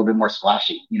make it a little bit more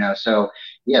splashy, So,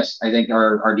 yes, I think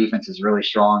our defense is really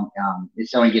strong.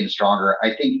 It's only getting stronger.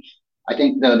 I think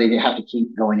though they have to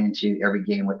keep going into every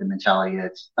game with the mentality that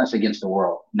it's us against the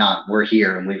world, not we're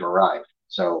here and we've arrived.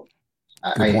 So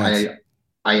I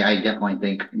definitely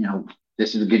think,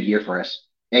 this is a good year for us.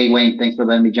 Hey, Wayne, thanks for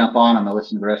letting me jump on. I'm going to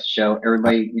listen to the rest of the show.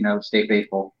 Everybody, stay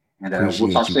faithful. And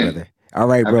we'll talk soon. Brother. All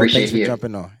right, bro. Thanks for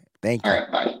jumping on. Thank you. All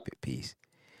right, bye. Peace.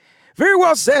 Very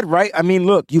well said, right? I mean,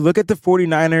 look, you look at the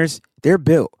 49ers, they're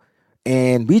built.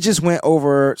 And we just went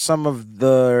over some of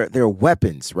their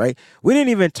weapons, right? We didn't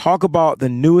even talk about the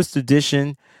newest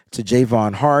addition to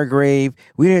Javon Hargrave.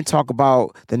 We didn't talk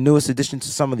about the newest addition to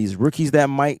some of these rookies that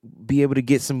might be able to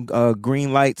get some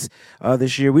green lights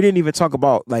this year. We didn't even talk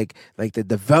about like the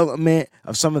development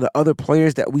of some of the other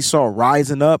players that we saw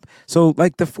rising up. So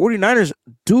like the 49ers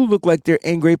do look like they're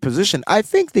in great position. I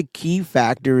think the key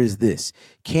factor is this.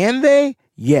 Can they?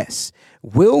 Yes.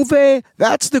 Will they?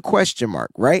 That's the question mark,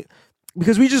 right?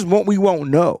 Because we won't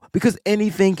know because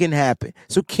anything can happen.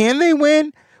 So can they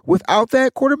win without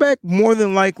that quarterback? More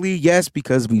than likely, yes,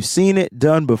 because we've seen it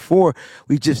done before.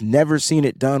 We've just never seen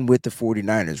it done with the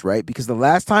 49ers, right? Because the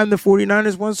last time the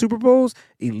 49ers won Super Bowls,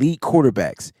 elite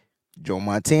quarterbacks. Joe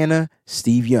Montana,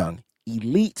 Steve Young,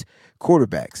 elite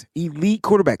quarterbacks,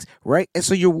 right? And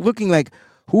so you're looking like,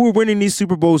 who are winning these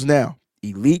Super Bowls now?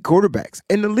 Elite quarterbacks.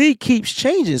 And the league keeps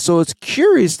changing. So it's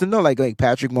curious to know, like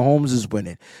Patrick Mahomes is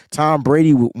winning. Tom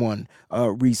Brady won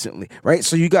recently, right?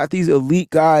 So you got these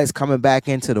elite guys coming back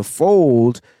into the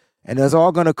fold, and it's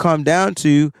all going to come down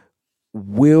to,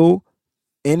 will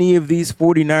any of these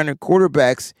 49er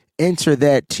quarterbacks enter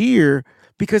that tier?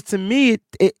 Because to me,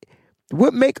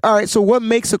 what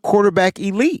makes a quarterback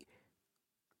elite?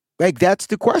 Like, that's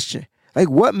the question. Like,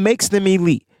 what makes them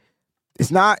elite? It's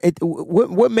not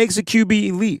what makes a QB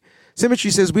elite.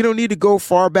 Symmetry says we don't need to go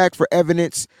far back for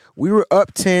evidence. We were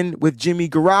up 10 with Jimmy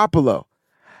Garoppolo.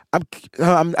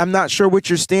 I'm not sure what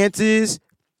your stance is,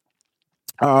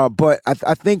 but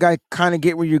I think I kind of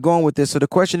get where you're going with this. So the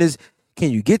question is, can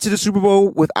you get to the Super Bowl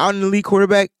without an elite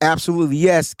quarterback? Absolutely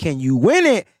yes. Can you win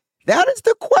it? That is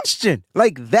the question.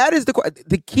 Like, that is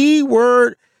the key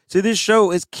word to this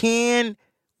show is, can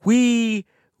we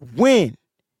win?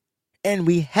 And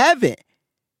we haven't.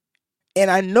 And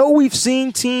I know we've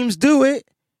seen teams do it,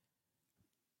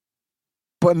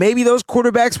 but maybe those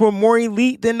quarterbacks were more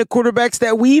elite than the quarterbacks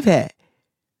that we've had,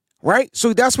 right?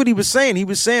 So that's what he was saying. He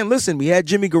was saying, listen, we had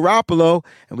Jimmy Garoppolo,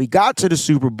 and we got to the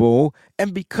Super Bowl,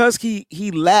 and because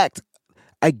he lacked,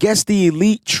 I guess, the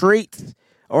elite traits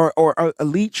or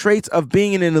elite traits of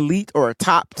being an elite or a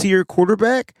top-tier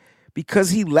quarterback, because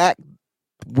he lacked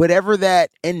whatever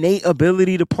that innate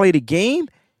ability to play the game,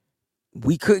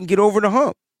 we couldn't get over the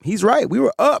hump. He's right. We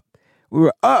were up. We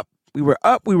were up. We were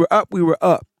up. We were up. We were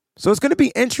up. So it's going to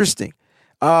be interesting.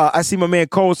 I see my man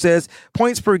Cole says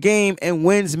points per game and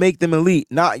wins make them elite,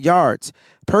 not yards.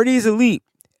 Purdy is elite,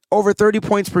 over 30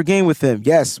 points per game with him.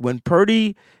 Yes, when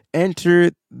Purdy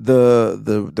entered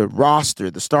the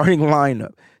roster, the starting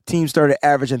lineup, team started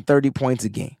averaging 30 points a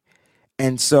game.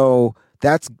 And so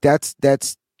that's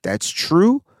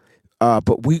true.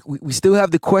 But we still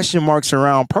have the question marks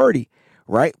around Purdy,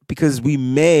 right? Because we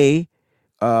may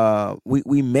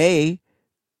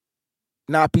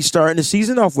not be starting the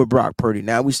season off with Brock Purdy.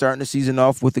 Now we starting the season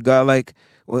off with a guy like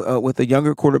with a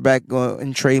younger quarterback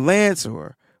in Trey Lance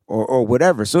or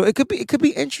whatever. So it could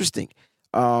be interesting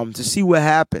to see what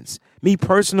happens. Me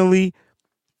personally,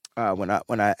 when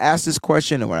I ask this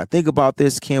question and when I think about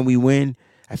this, can we win?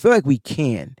 I feel like we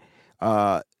can.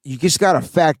 You just got to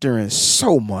factor in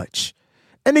so much.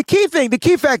 And the key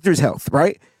factor is health,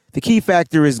 right? The key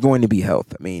factor is going to be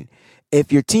health. I mean,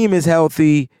 if your team is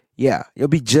healthy, yeah, you'll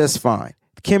be just fine.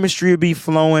 The chemistry will be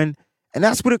flowing. And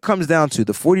that's what it comes down to.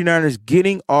 The 49ers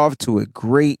getting off to a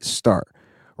great start,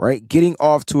 right? Getting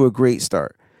off to a great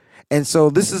start. And so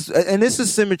this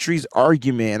is Symmetry's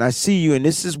argument. And I see you, and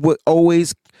this is what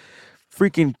always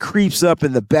freaking creeps up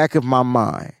in the back of my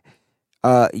mind.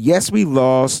 Yes, we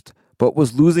lost, but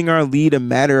was losing our lead a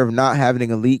matter of not having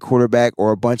an elite quarterback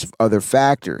or a bunch of other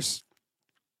factors?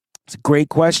 It's a great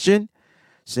question,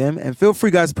 Sim. And feel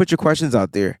free, guys, to put your questions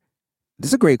out there. This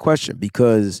is a great question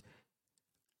because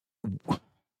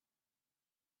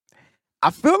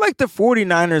I feel like the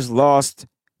 49ers lost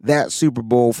that Super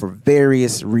Bowl for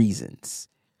various reasons.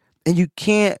 And you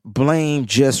can't blame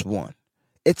just one.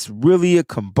 It's really a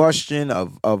combustion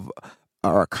of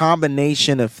or a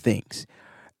combination of things.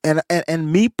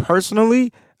 And me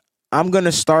personally, I'm going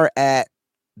to start at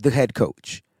the head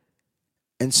coach.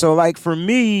 And so, like, for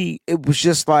me, it was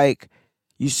just like,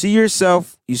 you see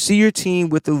yourself, you see your team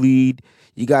with the lead.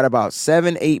 You got about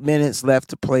 7-8 minutes left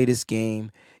to play this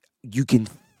game. You can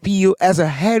feel, as a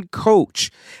head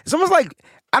coach, it's almost like,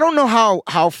 I don't know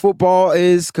how football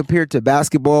is compared to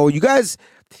basketball. You guys,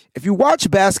 if you watch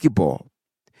basketball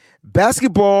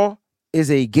is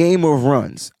a game of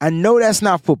runs. I know that's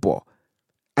not football.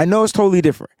 I know it's totally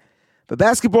different. But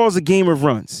basketball is a game of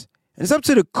runs. And it's up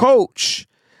to the coach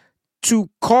to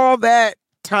call that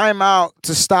timeout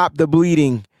to stop the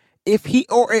bleeding if he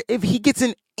gets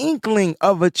an inkling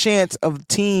of a chance of the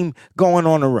team going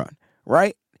on a run,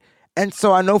 right? And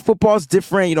so I know football's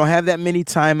different. You don't have that many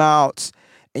timeouts,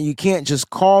 and you can't just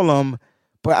call them.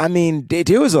 But, I mean,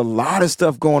 there was a lot of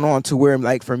stuff going on to where,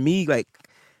 like, for me, like,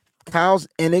 Kyle's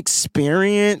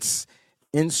inexperience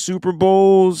in Super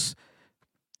Bowls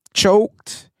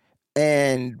choked,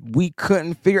 and we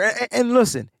couldn't figure. And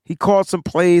listen, he called some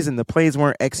plays, and the plays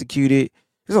weren't executed.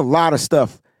 There's a lot of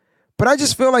stuff, but I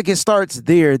just feel like it starts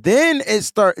there. Then it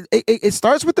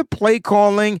starts with the play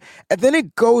calling, and then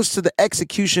it goes to the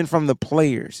execution from the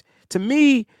players. To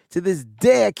me, to this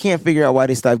day, I can't figure out why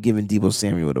they stopped giving Deebo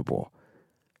Samuel the ball.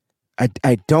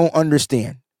 I don't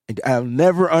understand. I'll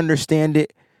never understand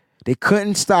it. They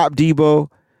couldn't stop Deebo.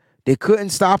 They couldn't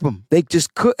stop him. They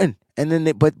just couldn't. And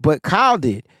then but Kyle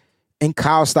did, and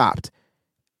Kyle stopped.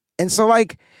 And so,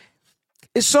 like,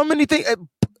 it's so many things.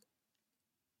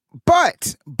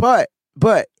 But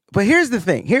here's the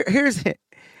thing.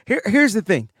 Here's the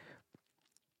thing.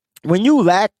 When you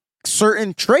lack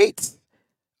certain traits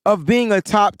of being a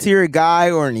top tier guy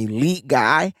or an elite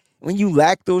guy, when you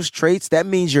lack those traits, that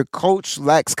means your coach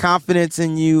lacks confidence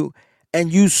in you,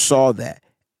 and you saw that.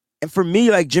 And for me,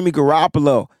 like Jimmy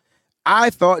Garoppolo, I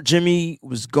thought Jimmy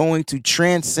was going to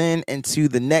transcend into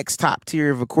the next top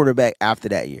tier of a quarterback after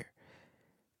that year.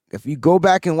 If you go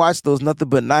back and watch those Nothing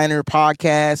But Niner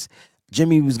podcasts,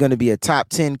 Jimmy was going to be a top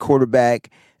 10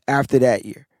 quarterback after that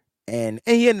year. And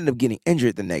he ended up getting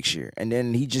injured the next year. And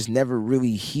then he just never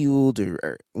really healed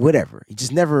or whatever. He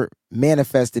just never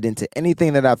manifested into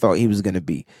anything that I thought he was going to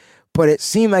be. But it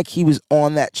seemed like he was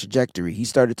on that trajectory. He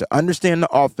started to understand the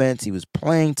offense. He was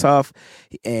playing tough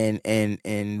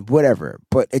and whatever.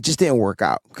 But it just didn't work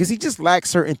out because he just lacked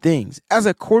certain things. As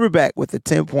a quarterback with a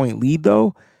 10-point lead,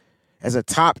 though, as a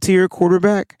top-tier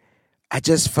quarterback, I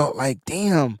just felt like,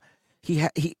 damn,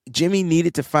 Jimmy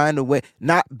needed to find a way,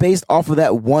 not based off of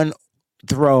that one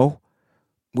throw,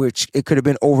 which it could have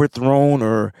been overthrown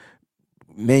or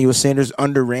Emmanuel Sanders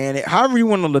underran it. However you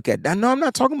want to look at that. No, I'm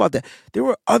not talking about that. There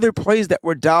were other plays that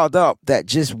were dialed up that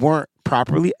just weren't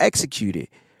properly executed.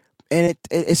 And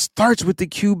it starts with the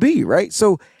QB, right?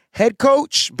 So head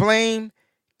coach, blame.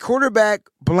 Quarterback,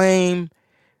 blame.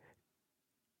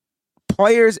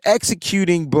 players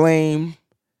executing blame,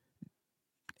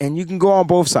 and you can go on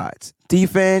both sides.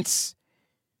 Defense,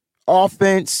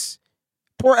 offense,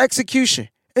 poor execution.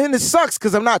 And it sucks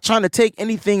because I'm not trying to take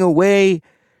anything away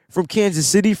from Kansas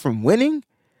City from winning,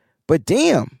 but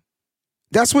damn,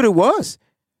 that's what it was.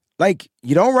 Like,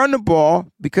 you don't run the ball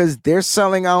because they're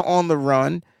selling out on the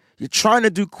run. You're trying to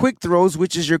do quick throws,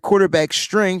 which is your quarterback's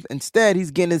strength. Instead,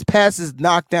 he's getting his passes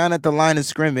knocked down at the line of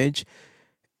scrimmage.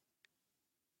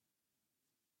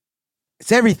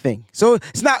 It's everything. So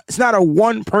it's not a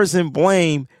one-person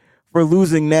blame for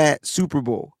losing that Super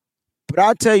Bowl. But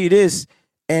I'll tell you this,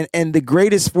 and the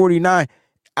greatest 49,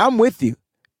 I'm with you.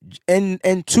 In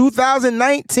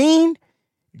 2019,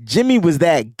 Jimmy was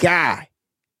that guy.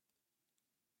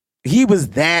 He was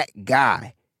that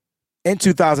guy in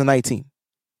 2019.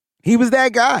 He was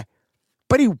that guy.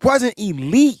 But he wasn't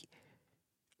elite.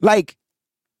 Like,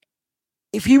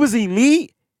 if he was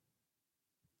elite,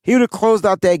 he would have closed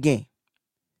out that game.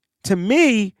 To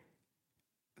me,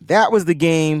 that was the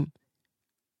game.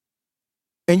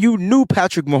 And you knew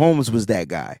Patrick Mahomes was that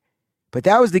guy. But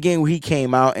that was the game where he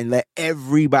came out and let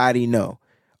everybody know,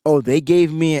 oh, they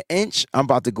gave me an inch, I'm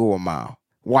about to go a mile.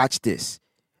 Watch this.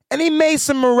 And he made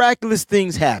some miraculous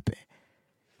things happen.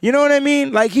 You know what I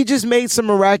mean? Like, he just made some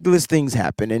miraculous things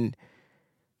happen. And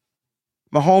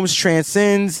Mahomes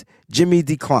transcends, Jimmy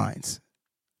declines.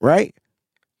 Right?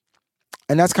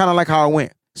 And that's kind of like how it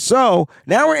went. So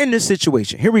now we're in this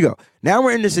situation. Here we go. Now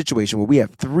we're in this situation where we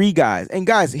have three guys. And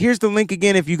guys, here's the link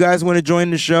again if you guys want to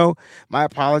join the show. My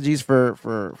apologies for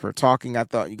talking. I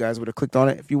thought you guys would have clicked on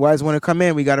it. If you guys want to come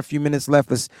in, we got a few minutes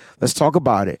left. Let's talk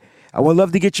about it. I would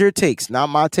love to get your takes. Not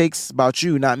my takes about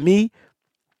you, not me.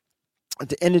 At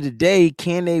the end of the day,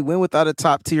 can they win without a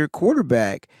top-tier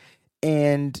quarterback?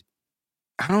 And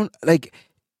I don't like.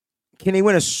 Can they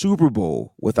win a Super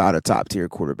Bowl without a top-tier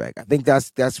quarterback? I think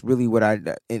that's really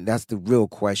that's the real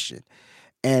question.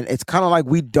 And it's kind of like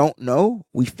we don't know.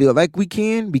 We feel like we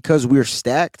can because we're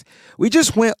stacked. We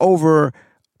just went over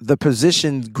the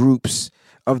position groups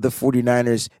of the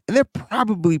 49ers, and they're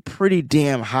probably pretty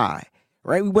damn high,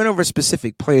 right? We went over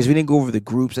specific players. We didn't go over the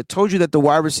groups. I told you that the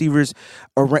wide receivers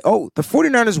are the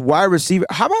 49ers wide receiver.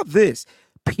 How about this?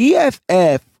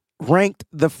 PFF ranked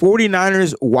the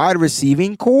 49ers wide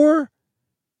receiving core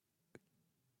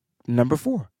number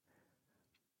 4.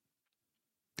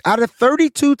 Out of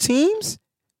 32 teams,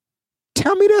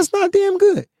 tell me that's not damn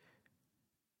good.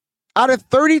 Out of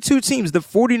 32 teams, the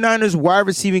 49ers wide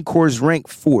receiving core is ranked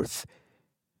 4th.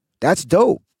 That's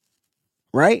dope,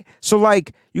 right? So,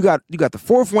 like, you got the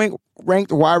 4th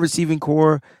ranked wide receiving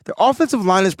core. The offensive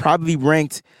line is probably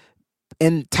ranked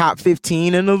in top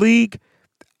 15 in the league.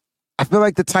 I feel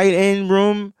like the tight end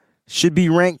room should be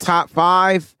ranked top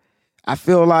 5. I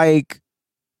feel like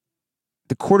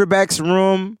the quarterback's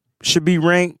room should be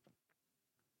ranked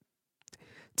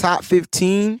top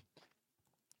 15.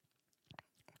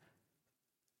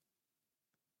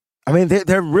 I mean,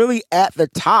 they're really at the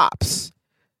tops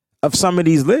of some of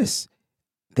these lists.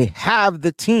 They have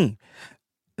the team.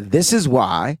 This is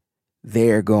why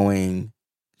they're going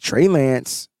Trey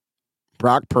Lance,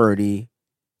 Brock Purdy,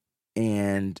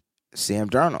 and Sam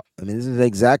Darnold. I mean, this is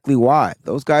exactly why.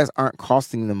 Those guys aren't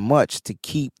costing them much to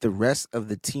keep the rest of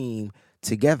the team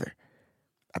together.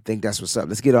 I think that's what's up.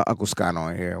 Let's get Uncle Scott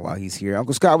on here while he's here.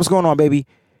 Uncle Scott, what's going on, baby?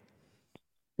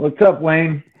 What's up,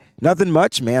 Wayne? Nothing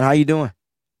much, man. How you doing?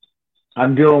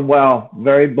 I'm doing well.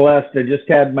 Very blessed. I just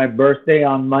had my birthday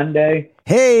on Monday.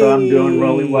 Hey! So I'm doing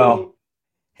really well.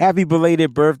 Happy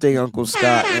belated birthday, Uncle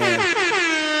Scott, man.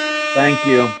 Thank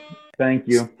you. Thank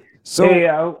you. So, hey,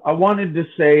 I wanted to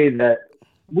say that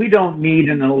we don't need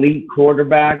an elite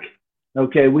quarterback.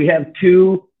 Okay, we have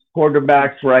 2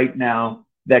 quarterbacks right now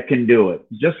that can do it.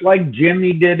 Just like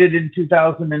Jimmy did it in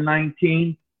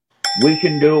 2019, we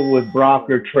can do it with Brock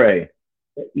or Trey.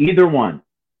 Either one.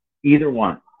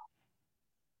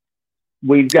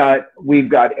 We've got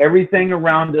everything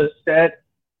around us set.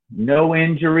 No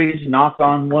injuries, knock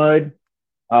on wood.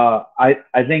 I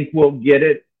think we'll get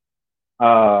it.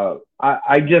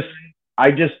 I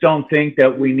just don't think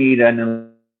that we need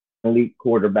an elite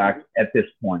quarterback at this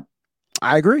point.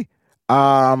 I agree.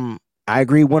 I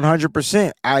agree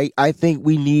 100%. I think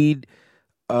we need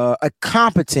a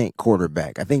competent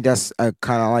quarterback. I think that's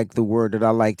kind of like the word that I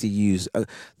like to use.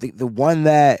 The one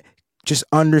that just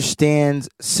understands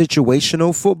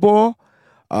situational football.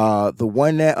 The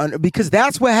one that because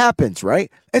that's what happens,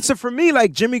 right? And so for me,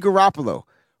 like Jimmy Garoppolo,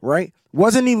 right?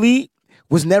 Wasn't elite,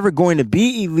 was never going to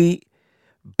be elite,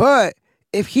 but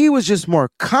if he was just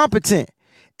more competent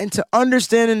and to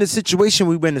understanding the situation,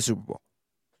 we win the Super Bowl.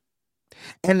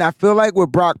 And I feel like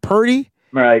with Brock Purdy,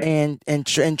 Right. And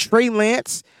Trey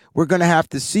Lance, we're gonna have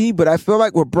to see. But I feel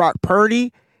like with Brock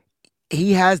Purdy,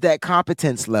 he has that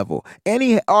competence level, and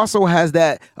he also has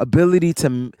that ability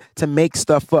to make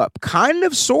stuff up, kind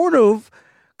of, sort of,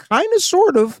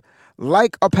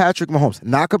 like a Patrick Mahomes.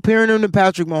 Not comparing him to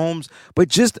Patrick Mahomes, but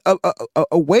just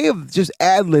a way of just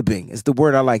ad-libbing is the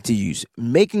word I like to use,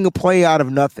 making a play out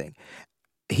of nothing.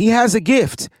 He has a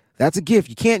gift. That's a gift.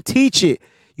 You can't teach it.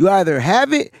 You either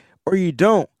have it or you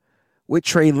don't. With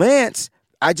Trey Lance,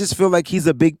 I just feel like he's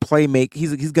a big playmaker.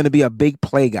 He's going to be a big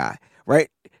play guy, right?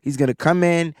 He's going to come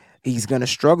in. He's going to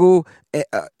struggle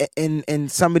in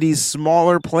some of these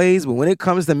smaller plays, but when it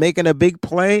comes to making a big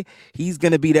play, he's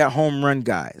going to be that home run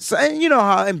guy. So, and you know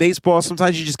how in baseball,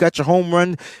 sometimes you just got your home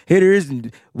run hitters,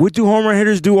 and what do home run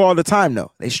hitters do all the time,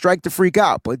 though? They strike the freak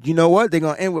out, but you know what? They're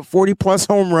going to end with 40-plus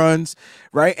home runs,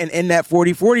 right? And in that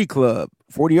 40-40 club,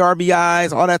 40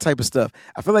 RBIs, all that type of stuff.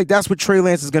 I feel like that's what Trey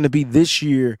Lance is going to be this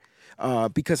year,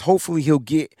 because hopefully he'll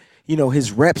get,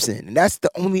 his reps in. And that's the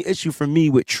only issue for me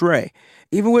with Trey.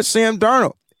 Even with Sam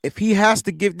Darnold, if he's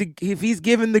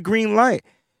given the green light,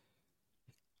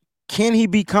 can he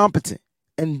be competent?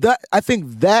 And I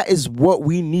think that is what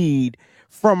we need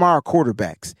from our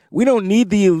quarterbacks. We don't need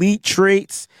the elite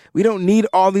traits. We don't need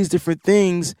all these different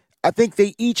things. I think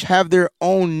they each have their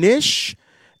own niche.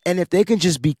 And if they can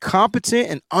just be competent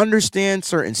and understand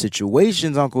certain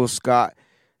situations, Uncle Scott,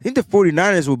 I think the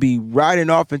 49ers will be riding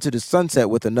off into the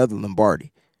sunset with another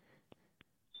Lombardi.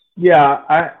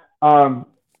 Yeah,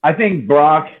 I think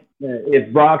Brock,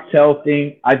 if Brock's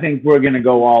healthy, I think we're going to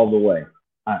go all the way.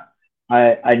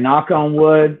 I knock on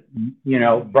wood,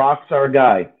 Brock's our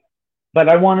guy. But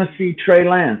I want to see Trey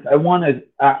Lance.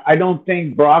 I don't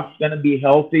think Brock's going to be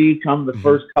healthy come the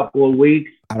first couple of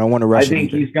weeks. I don't want to rush I think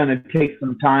he's going to take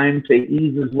some time to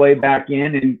ease his way back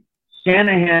in, and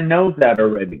Shanahan knows that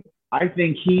already. I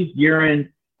think he's gearing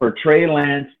for Trey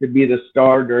Lance to be the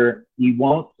starter. He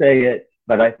won't say it,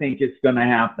 but I think it's going to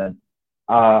happen.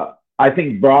 I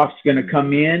think Brock's going to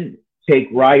come in, take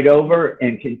right over,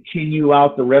 and continue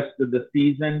out the rest of the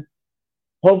season.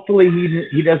 Hopefully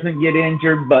he doesn't get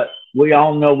injured, but we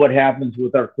all know what happens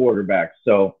with our quarterbacks.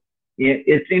 So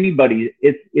it's anybody's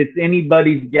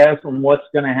guess on what's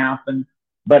going to happen.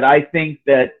 But I think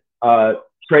that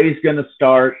Trey's going to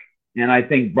start, and I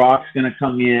think Brock's going to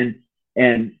come in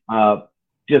and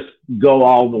just go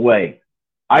all the way.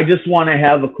 I just want to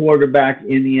have a quarterback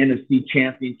in the NFC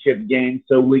Championship game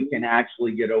so we can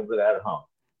actually get over that hump.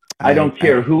 I don't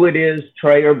care who it is,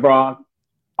 Trey or Brock.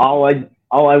 All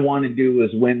I want to do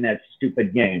is win that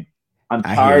stupid game. I'm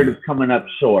tired of coming up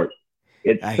short.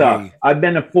 It sucks. I've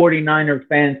been a 49er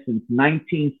fan since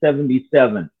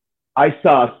 1977. I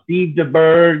saw Steve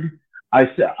DeBerg.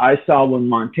 I saw when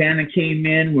Montana came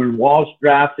in, when Walsh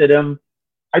drafted him.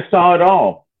 I saw it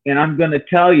all. And I'm going to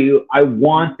tell you, I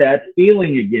want that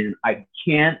feeling again. I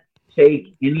can't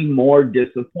take any more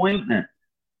disappointment.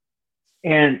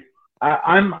 And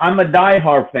I'm a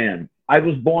diehard fan. I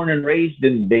was born and raised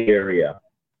in the Bay Area,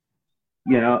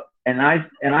 and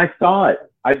I saw it.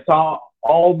 I saw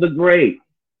all the great,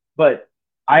 but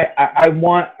I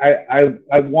want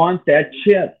that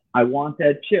chip. I want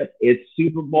that chip. It's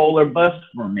Super Bowl or bust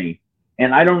for me,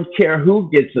 and I don't care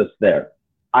who gets us there.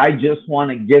 I just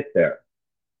want to get there.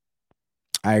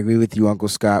 I agree with you, Uncle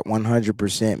Scott,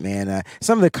 100%, man.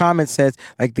 Some of the comments said,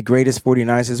 like the greatest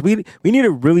 49 says, we need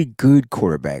a really good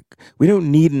quarterback. We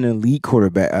don't need an elite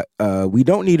quarterback. We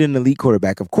don't need an elite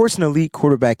quarterback. Of course, an elite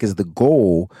quarterback is the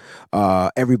goal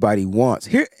everybody wants.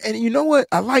 Here, and you know what?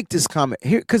 I like this comment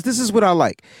here because this is what I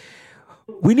like.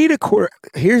 We need a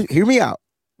hear me out.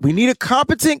 We need a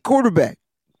competent quarterback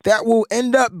that will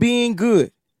end up being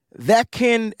good, that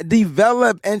can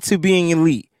develop into being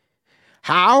elite.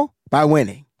 How? By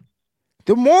winning.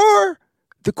 The more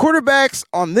the quarterbacks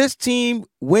on this team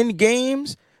win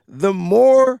games, the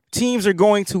more teams are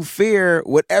going to fear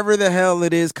whatever the hell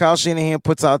it is Kyle Shanahan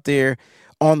puts out there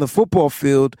on the football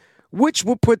field, which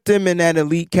will put them in that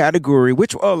elite category,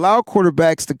 which will allow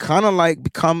quarterbacks to kind of like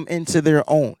become into their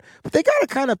own. But they got to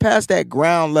kind of pass that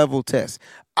ground level test.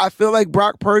 I feel like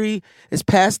Brock Purdy is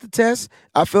past the test.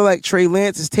 I feel like Trey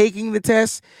Lance is taking the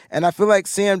test. And I feel like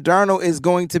Sam Darnold is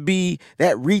going to be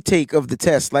that retake of the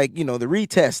test, like, the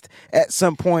retest at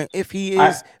some point if he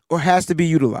is or has to be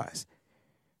utilized.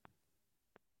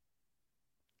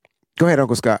 Go ahead,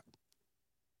 Uncle Scott.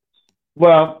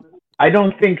 Well, I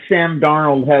don't think Sam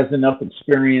Darnold has enough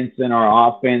experience in our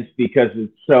offense because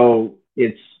it's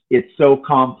so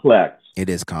complex. It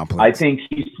is complex. I think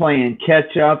he's playing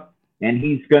catch up. And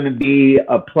he's going to be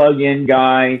a plug-in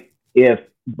guy if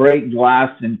break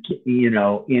glass and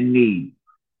in need.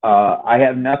 I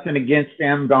have nothing against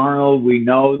Sam Darnold. We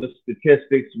know the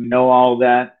statistics. We know all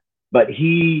that. But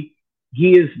he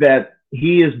is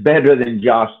better than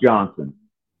Josh Johnson.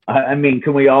 I mean,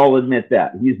 can we all admit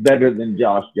that he's better than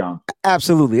Josh Johnson?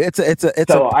 Absolutely.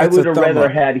 So I would have rather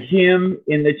had him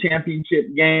in the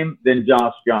championship game than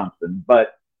Josh Johnson.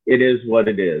 But it is what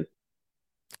it is.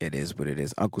 It is what it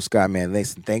is. Uncle Scott, man,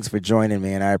 listen, thanks for joining,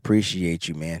 man. I appreciate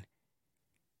you, man.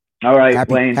 All right,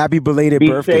 Wayne. Happy belated Be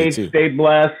birthday, safe, too. Stay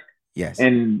blessed. Yes.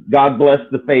 And God bless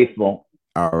the faithful.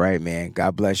 All right, man.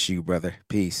 God bless you, brother.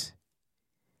 Peace.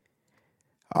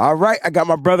 All right, I got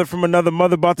my brother from another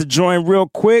mother about to join real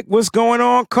quick. What's going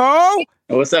on, Carl?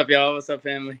 What's up, y'all? What's up,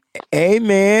 family? Hey,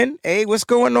 man. Hey, what's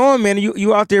going on, man?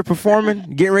 You out there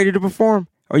performing, getting ready to perform?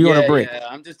 Or you on a break? Yeah,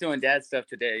 I'm just doing dad stuff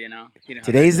today, you know.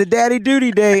 Today's the daddy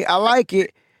duty day. I like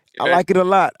it. I like it a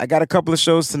lot. I got a couple of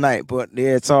shows tonight, but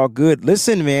yeah, it's all good.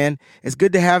 Listen, man, it's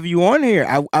good to have you on here.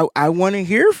 I want to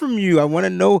hear from you. I want to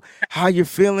know how you're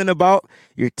feeling about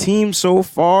your team so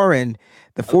far. And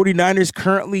the 49ers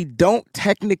currently don't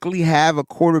technically have a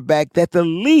quarterback that the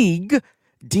league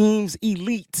deems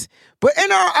elite. But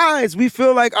in our eyes, we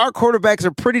feel like our quarterbacks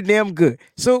are pretty damn good.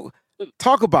 So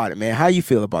talk about it, man. How you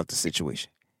feel about the situation?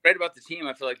 Great about the team.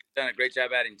 I feel like they've done a great job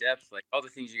adding depth. Like all the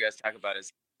things you guys talk about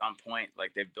is on point.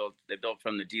 Like they built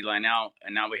from the D line out,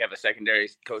 and now we have a secondary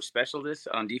coach specialist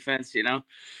on defense. You know,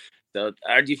 so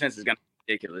our defense is going to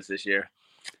be ridiculous this year.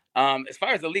 As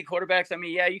far as elite quarterbacks, I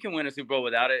mean, yeah, you can win a Super Bowl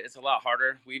without it. It's a lot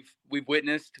harder. We've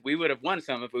witnessed. We would have won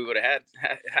some if we would have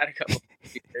had a couple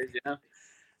of years, you know.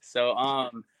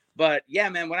 So, but yeah,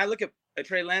 man, when I look at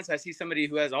Trey Lance, I see somebody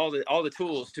who has all the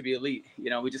tools to be elite. You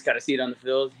know, we just got to see it on the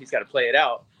field. He's got to play it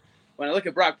out. When I look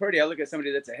at Brock Purdy, I look at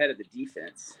somebody that's ahead of the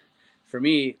defense. For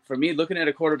me, looking at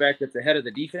a quarterback that's ahead of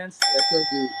the defense, that tells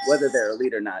you whether they're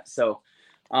elite or not. So,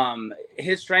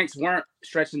 his strengths weren't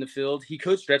stretching the field. He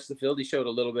could stretch the field. He showed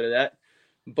a little bit of that.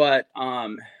 But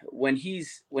when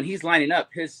he's lining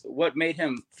up, what made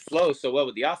him flow so well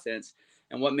with the offense,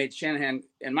 and what made Shanahan,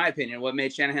 in my opinion,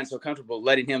 so comfortable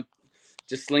letting him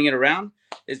just sling it around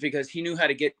is because he knew how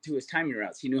to get to his timing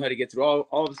routes. He knew how to get through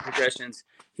all of his progressions.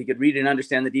 He could read and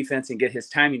understand the defense and get his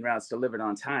timing routes delivered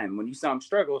on time. When you saw him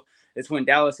struggle, it's when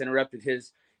Dallas interrupted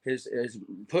his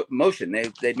motion.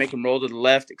 They'd make him roll to the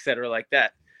left, et cetera, like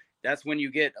that. That's when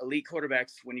you get elite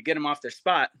quarterbacks. When you get them off their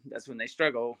spot, that's when they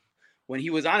struggle. When he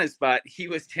was on his spot, he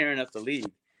was tearing up the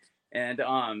league. And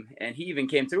he even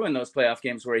came through in those playoff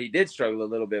games where he did struggle a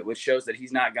little bit, which shows that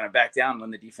he's not going to back down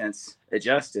when the defense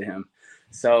adjusts to him.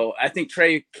 So I think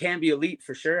Trey can be elite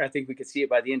for sure. I think we could see it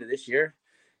by the end of this year,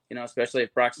 you know, especially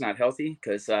if Brock's not healthy,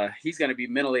 because he's going to be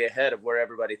mentally ahead of where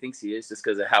everybody thinks he is just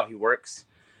because of how he works.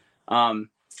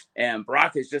 And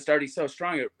Brock is just already so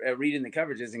strong at reading the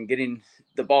coverages and getting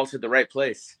the ball to the right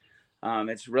place.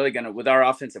 It's really going to, with our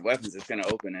offensive weapons, it's going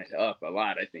to open it up a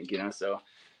lot, I think, you know. So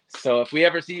if we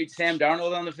ever see Sam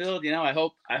Darnold on the field, you know, I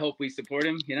hope we support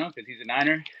him, you know, because he's a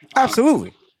Niner.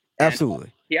 Absolutely.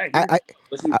 Yeah,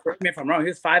 correct me if I'm wrong. He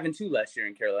was 5-2 last year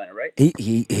in Carolina, right?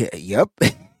 Yep.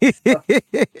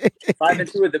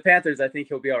 5-2 with the Panthers. I think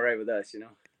he'll be all right with us, you know.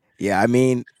 Yeah, I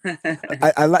mean,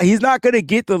 he's not gonna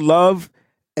get the love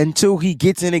until he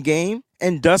gets in a game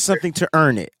and does something to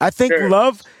earn it. I think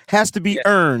love has to be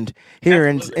earned here,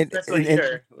 and it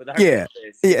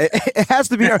has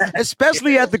to be earned,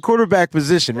 especially at the quarterback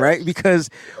position, right? Because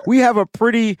we have a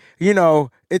pretty, you know,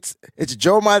 it's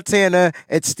Joe Montana,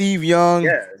 it's Steve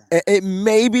Young, it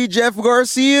may be Jeff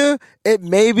Garcia, it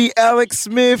may be Alex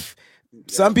Smith.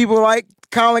 Some people like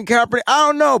Colin Kaepernick. I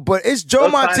don't know, but it's Joe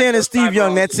Montana and Steve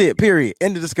Young. That's it. Period.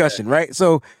 End of discussion. Right.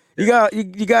 So you got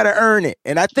to earn it.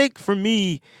 And I think for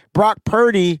me, Brock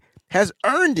Purdy has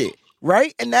earned it.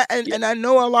 Right. And I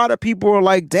know a lot of people are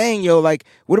like, dang, yo, like,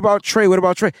 what about Trey?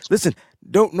 Listen,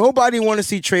 don't nobody want to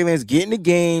see Trey Lance get in the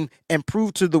game and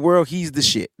prove to the world he's the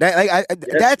shit.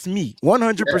 That's me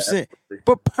 100%.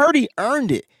 But Purdy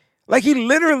earned it. Like, he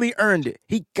literally earned it.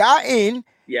 He got in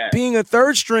being a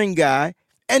third string guy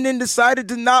and then decided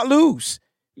to not lose.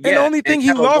 And the only thing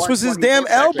he lost was his damn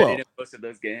elbow. Most of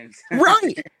those games.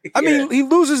 Right. I mean, he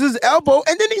loses his elbow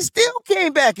and then he still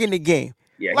came back in the game.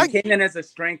 Yeah, like, he came in as a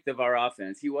strength of our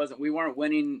offense. We weren't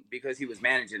winning because he was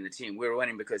managing the team. We were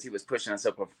winning because he was pushing us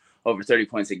up over 30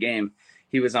 points a game.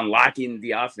 He was unlocking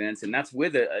the offense, and that's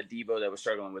with a Debo that was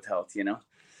struggling with health, you know?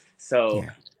 So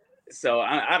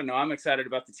I don't know. I'm excited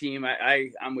about the team.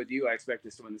 I'm with you. I expect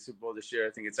us to win the Super Bowl this year.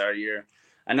 I think it's our year.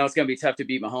 I know it's going to be tough to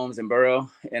beat Mahomes and Burrow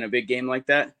in a big game like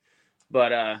that.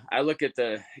 But I look at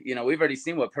we've already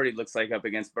seen what Purdy looks like up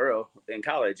against Burrow in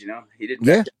college, you know? He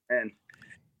didn't.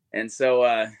 And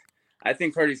so I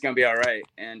think Purdy's gonna be all right,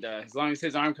 and as long as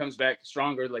his arm comes back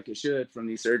stronger, like it should from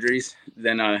these surgeries,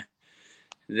 then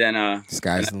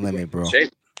Sky's the limit, bro.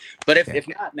 Shape. But if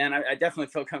not, man, I definitely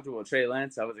feel comfortable with Trey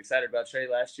Lance. I was excited about Trey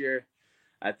last year.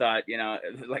 I thought,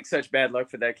 like such bad luck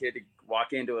for that kid to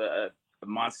walk into a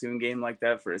monsoon game like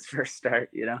that for his first start,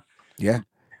 Yeah.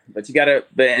 But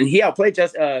and he outplayed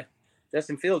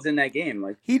Justin Fields in that game.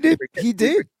 Like he did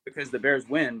because the Bears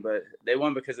win, but they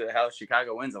won because of how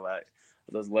Chicago wins a lot.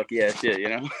 Those lucky ass shit,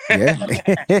 Yeah.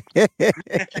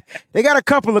 They got a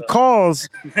couple of calls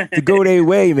to go their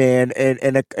way, man,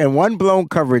 and one blown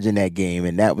coverage in that game,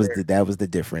 and that was the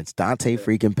difference. Dante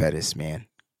freaking Pettis, man.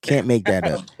 Can't make that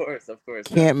up. Of course.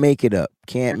 Can't make it up.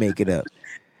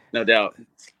 No doubt.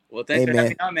 Well, thanks for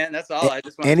having me on, man. That's all. I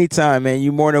just want anytime, man.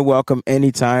 You more than welcome.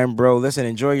 Anytime, bro. Listen,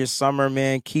 enjoy your summer,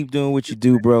 man. Keep doing what you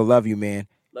do, bro. Love you, man.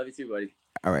 Love you too, buddy.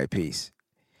 All right, peace.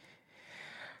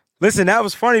 Listen, that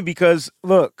was funny because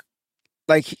look,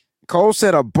 like Cole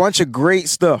said a bunch of great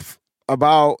stuff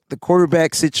about the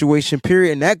quarterback situation,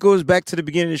 period. And that goes back to the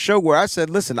beginning of the show where I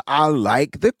said, listen, I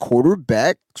like the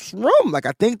quarterback's room. Like,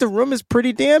 I think the room is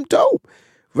pretty damn dope,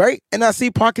 right? And I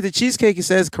see Pocket the Cheesecake, he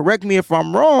says, correct me if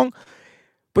I'm wrong,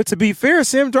 but to be fair,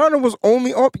 Sam Darnold was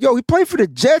only up. Yo, he played for the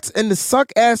Jets and the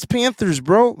suck-ass Panthers,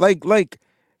 bro. Like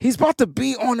he's about to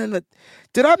be on in a...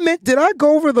 Did I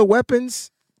go over the weapons?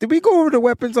 Did we go over the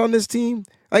weapons on this team?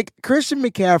 Like Christian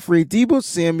McCaffrey, Deebo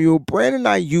Samuel, Brandon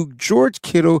Ayuk, George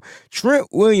Kittle, Trent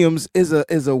Williams is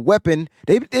a weapon.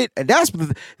 And that's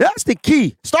the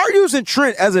key. Start using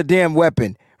Trent as a damn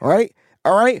weapon, all right?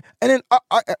 And then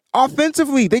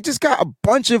offensively, they just got a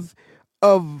bunch of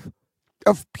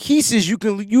pieces you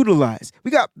can utilize.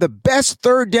 We got the best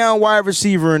third down wide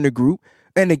receiver in the group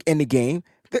in the game.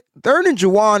 Third and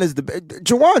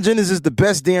Jauan Jennings is the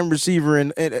best damn receiver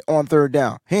on third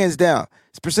down, hands down.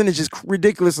 His percentage is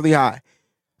ridiculously high.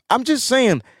 I'm just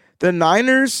saying, the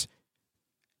Niners,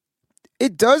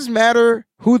 it does matter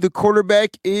who the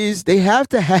quarterback is. They have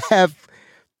to have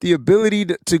the ability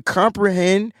to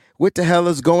comprehend what the hell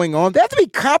is going on. They have to be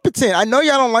competent. I know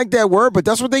y'all don't like that word, but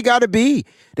that's what they got to be.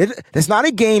 That's not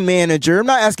a game manager. I'm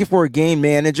not asking for a game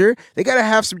manager. They got to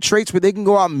have some traits where they can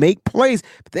go out and make plays,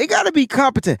 but they got to be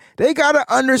competent. They got to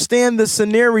understand the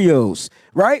scenarios,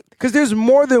 right? Because there's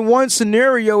more than one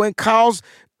scenario in Kyle's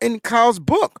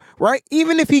book, right?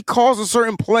 Even if he calls a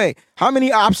certain play, how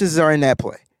many options are in that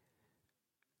play?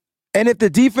 And if the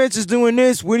defense is doing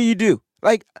this, what do you do?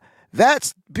 Like,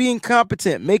 that's being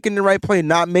competent, making the right play,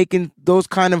 not making those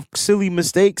kind of silly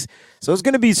mistakes. So it's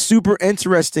going to be super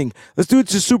interesting. Let's do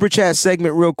the super chat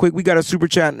segment real quick. We got a super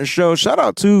chat in the show. Shout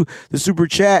out to the super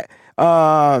chat.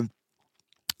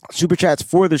 Super chats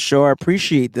for the show. I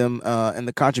appreciate them and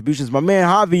the contributions. My man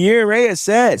Javier Reyes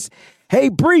says, hey,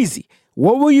 Breezy,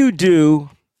 what will you do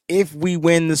if we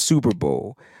win the Super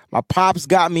Bowl? My pops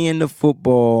got me into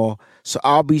football, so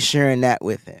I'll be sharing that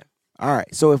with him. All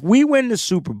right, so if we win the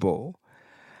Super Bowl,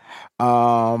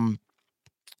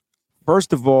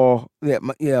 first of all,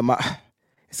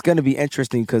 it's going to be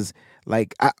interesting because,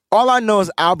 like, all I know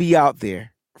is I'll be out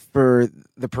there for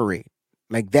the parade.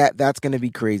 Like, that's going to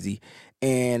be crazy.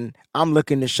 And I'm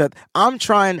looking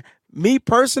to me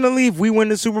personally, if we win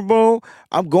the Super Bowl,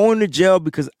 I'm going to jail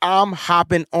because I'm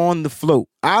hopping on the float.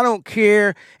 I don't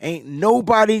care. Ain't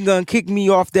nobody gonna kick me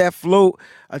off that float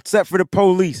except for the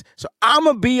police. So I'm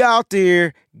gonna be out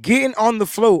there getting on the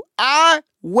float. I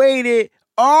waited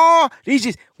all these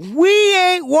years. We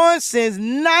ain't won since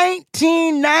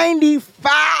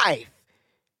 1995.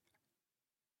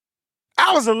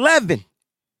 I was 11.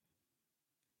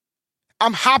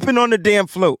 I'm hopping on the damn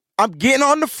float. I'm getting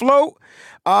on the float.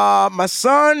 My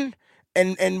son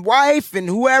and wife and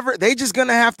whoever, they just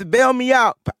gonna have to bail me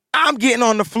out. But I'm getting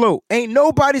on the float. Ain't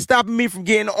nobody stopping me from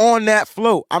getting on that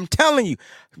float. I'm telling you.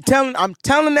 I'm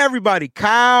telling everybody,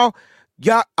 Kyle,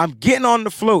 I'm getting on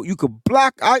the float. You could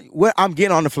block out. Well, I'm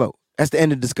getting on the float. That's the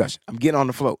end of the discussion. I'm getting on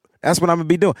the float. That's what I'm gonna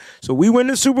be doing. So we win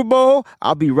the Super Bowl.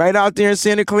 I'll be right out there in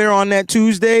Santa Clara on that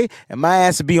Tuesday, and my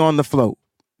ass will be on the float.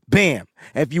 Bam.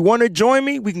 If you want to join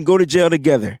me, we can go to jail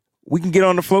together. We can get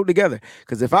on the float together.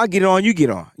 Because if I get on, you get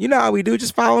on. You know how we do.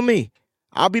 Just follow me.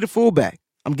 I'll be the fullback.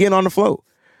 I'm getting on the float.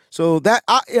 So it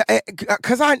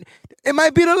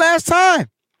might be the last time. It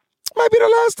might be the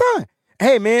last time.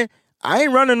 Hey, man, I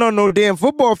ain't running on no damn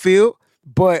football field,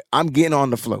 but I'm getting on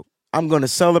the float. I'm going to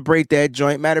celebrate that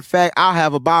joint. Matter of fact, I'll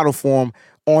have a bottle for him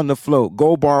on the float.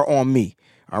 Gold bar on me.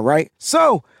 All right.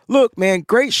 So, look, man,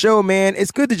 great show, man.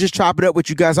 It's good to just chop it up with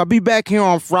you guys. I'll be back here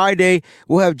on Friday.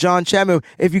 We'll have John Chapman.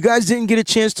 If you guys didn't get a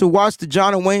chance to watch the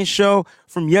John and Wayne show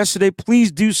from yesterday,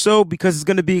 please do so because it's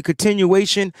going to be a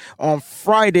continuation on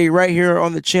Friday right here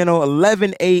on the channel,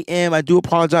 11 a.m. I do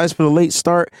apologize for the late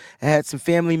start. I had some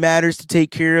family matters to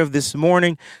take care of this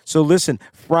morning. So, listen,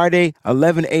 Friday,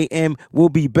 11 a.m., we'll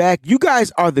be back. You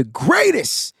guys are the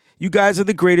greatest. You guys are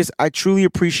the greatest. I truly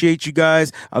appreciate you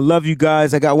guys. I love you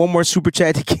guys. I got one more super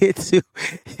chat to get to.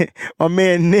 My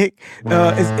man Nick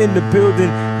is in the building.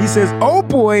 He says, oh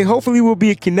boy, hopefully we'll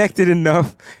be connected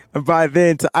enough by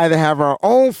then to either have our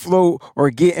own float or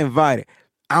get invited.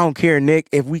 I don't care, Nick,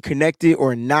 if we connected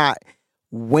or not.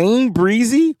 Wayne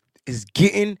Breezy is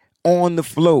getting on the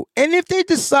float. And if they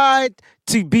decide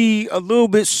to be a little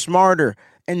bit smarter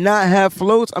and not have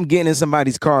floats, I'm getting in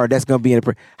somebody's car that's going to be in the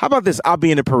parade. How about this? I'll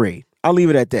be in the parade. I'll leave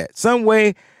it at that.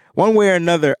 One way or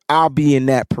another, I'll be in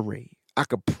that parade. I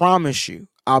could promise you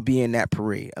I'll be in that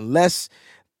parade. Unless,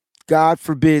 God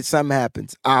forbid, something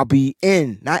happens, I'll be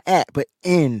in, not at, but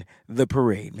in the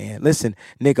parade, man. Listen,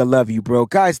 Nick, I love you, bro.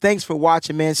 Guys, thanks for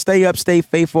watching, man. Stay up, stay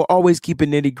faithful. Always keep it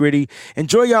nitty gritty.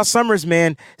 Enjoy y'all summers,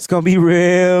 man. It's going to be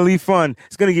really fun.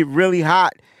 It's going to get really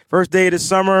hot. First day of the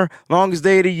summer, longest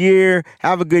day of the year.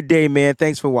 Have a good day, man.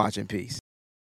 Thanks for watching. Peace.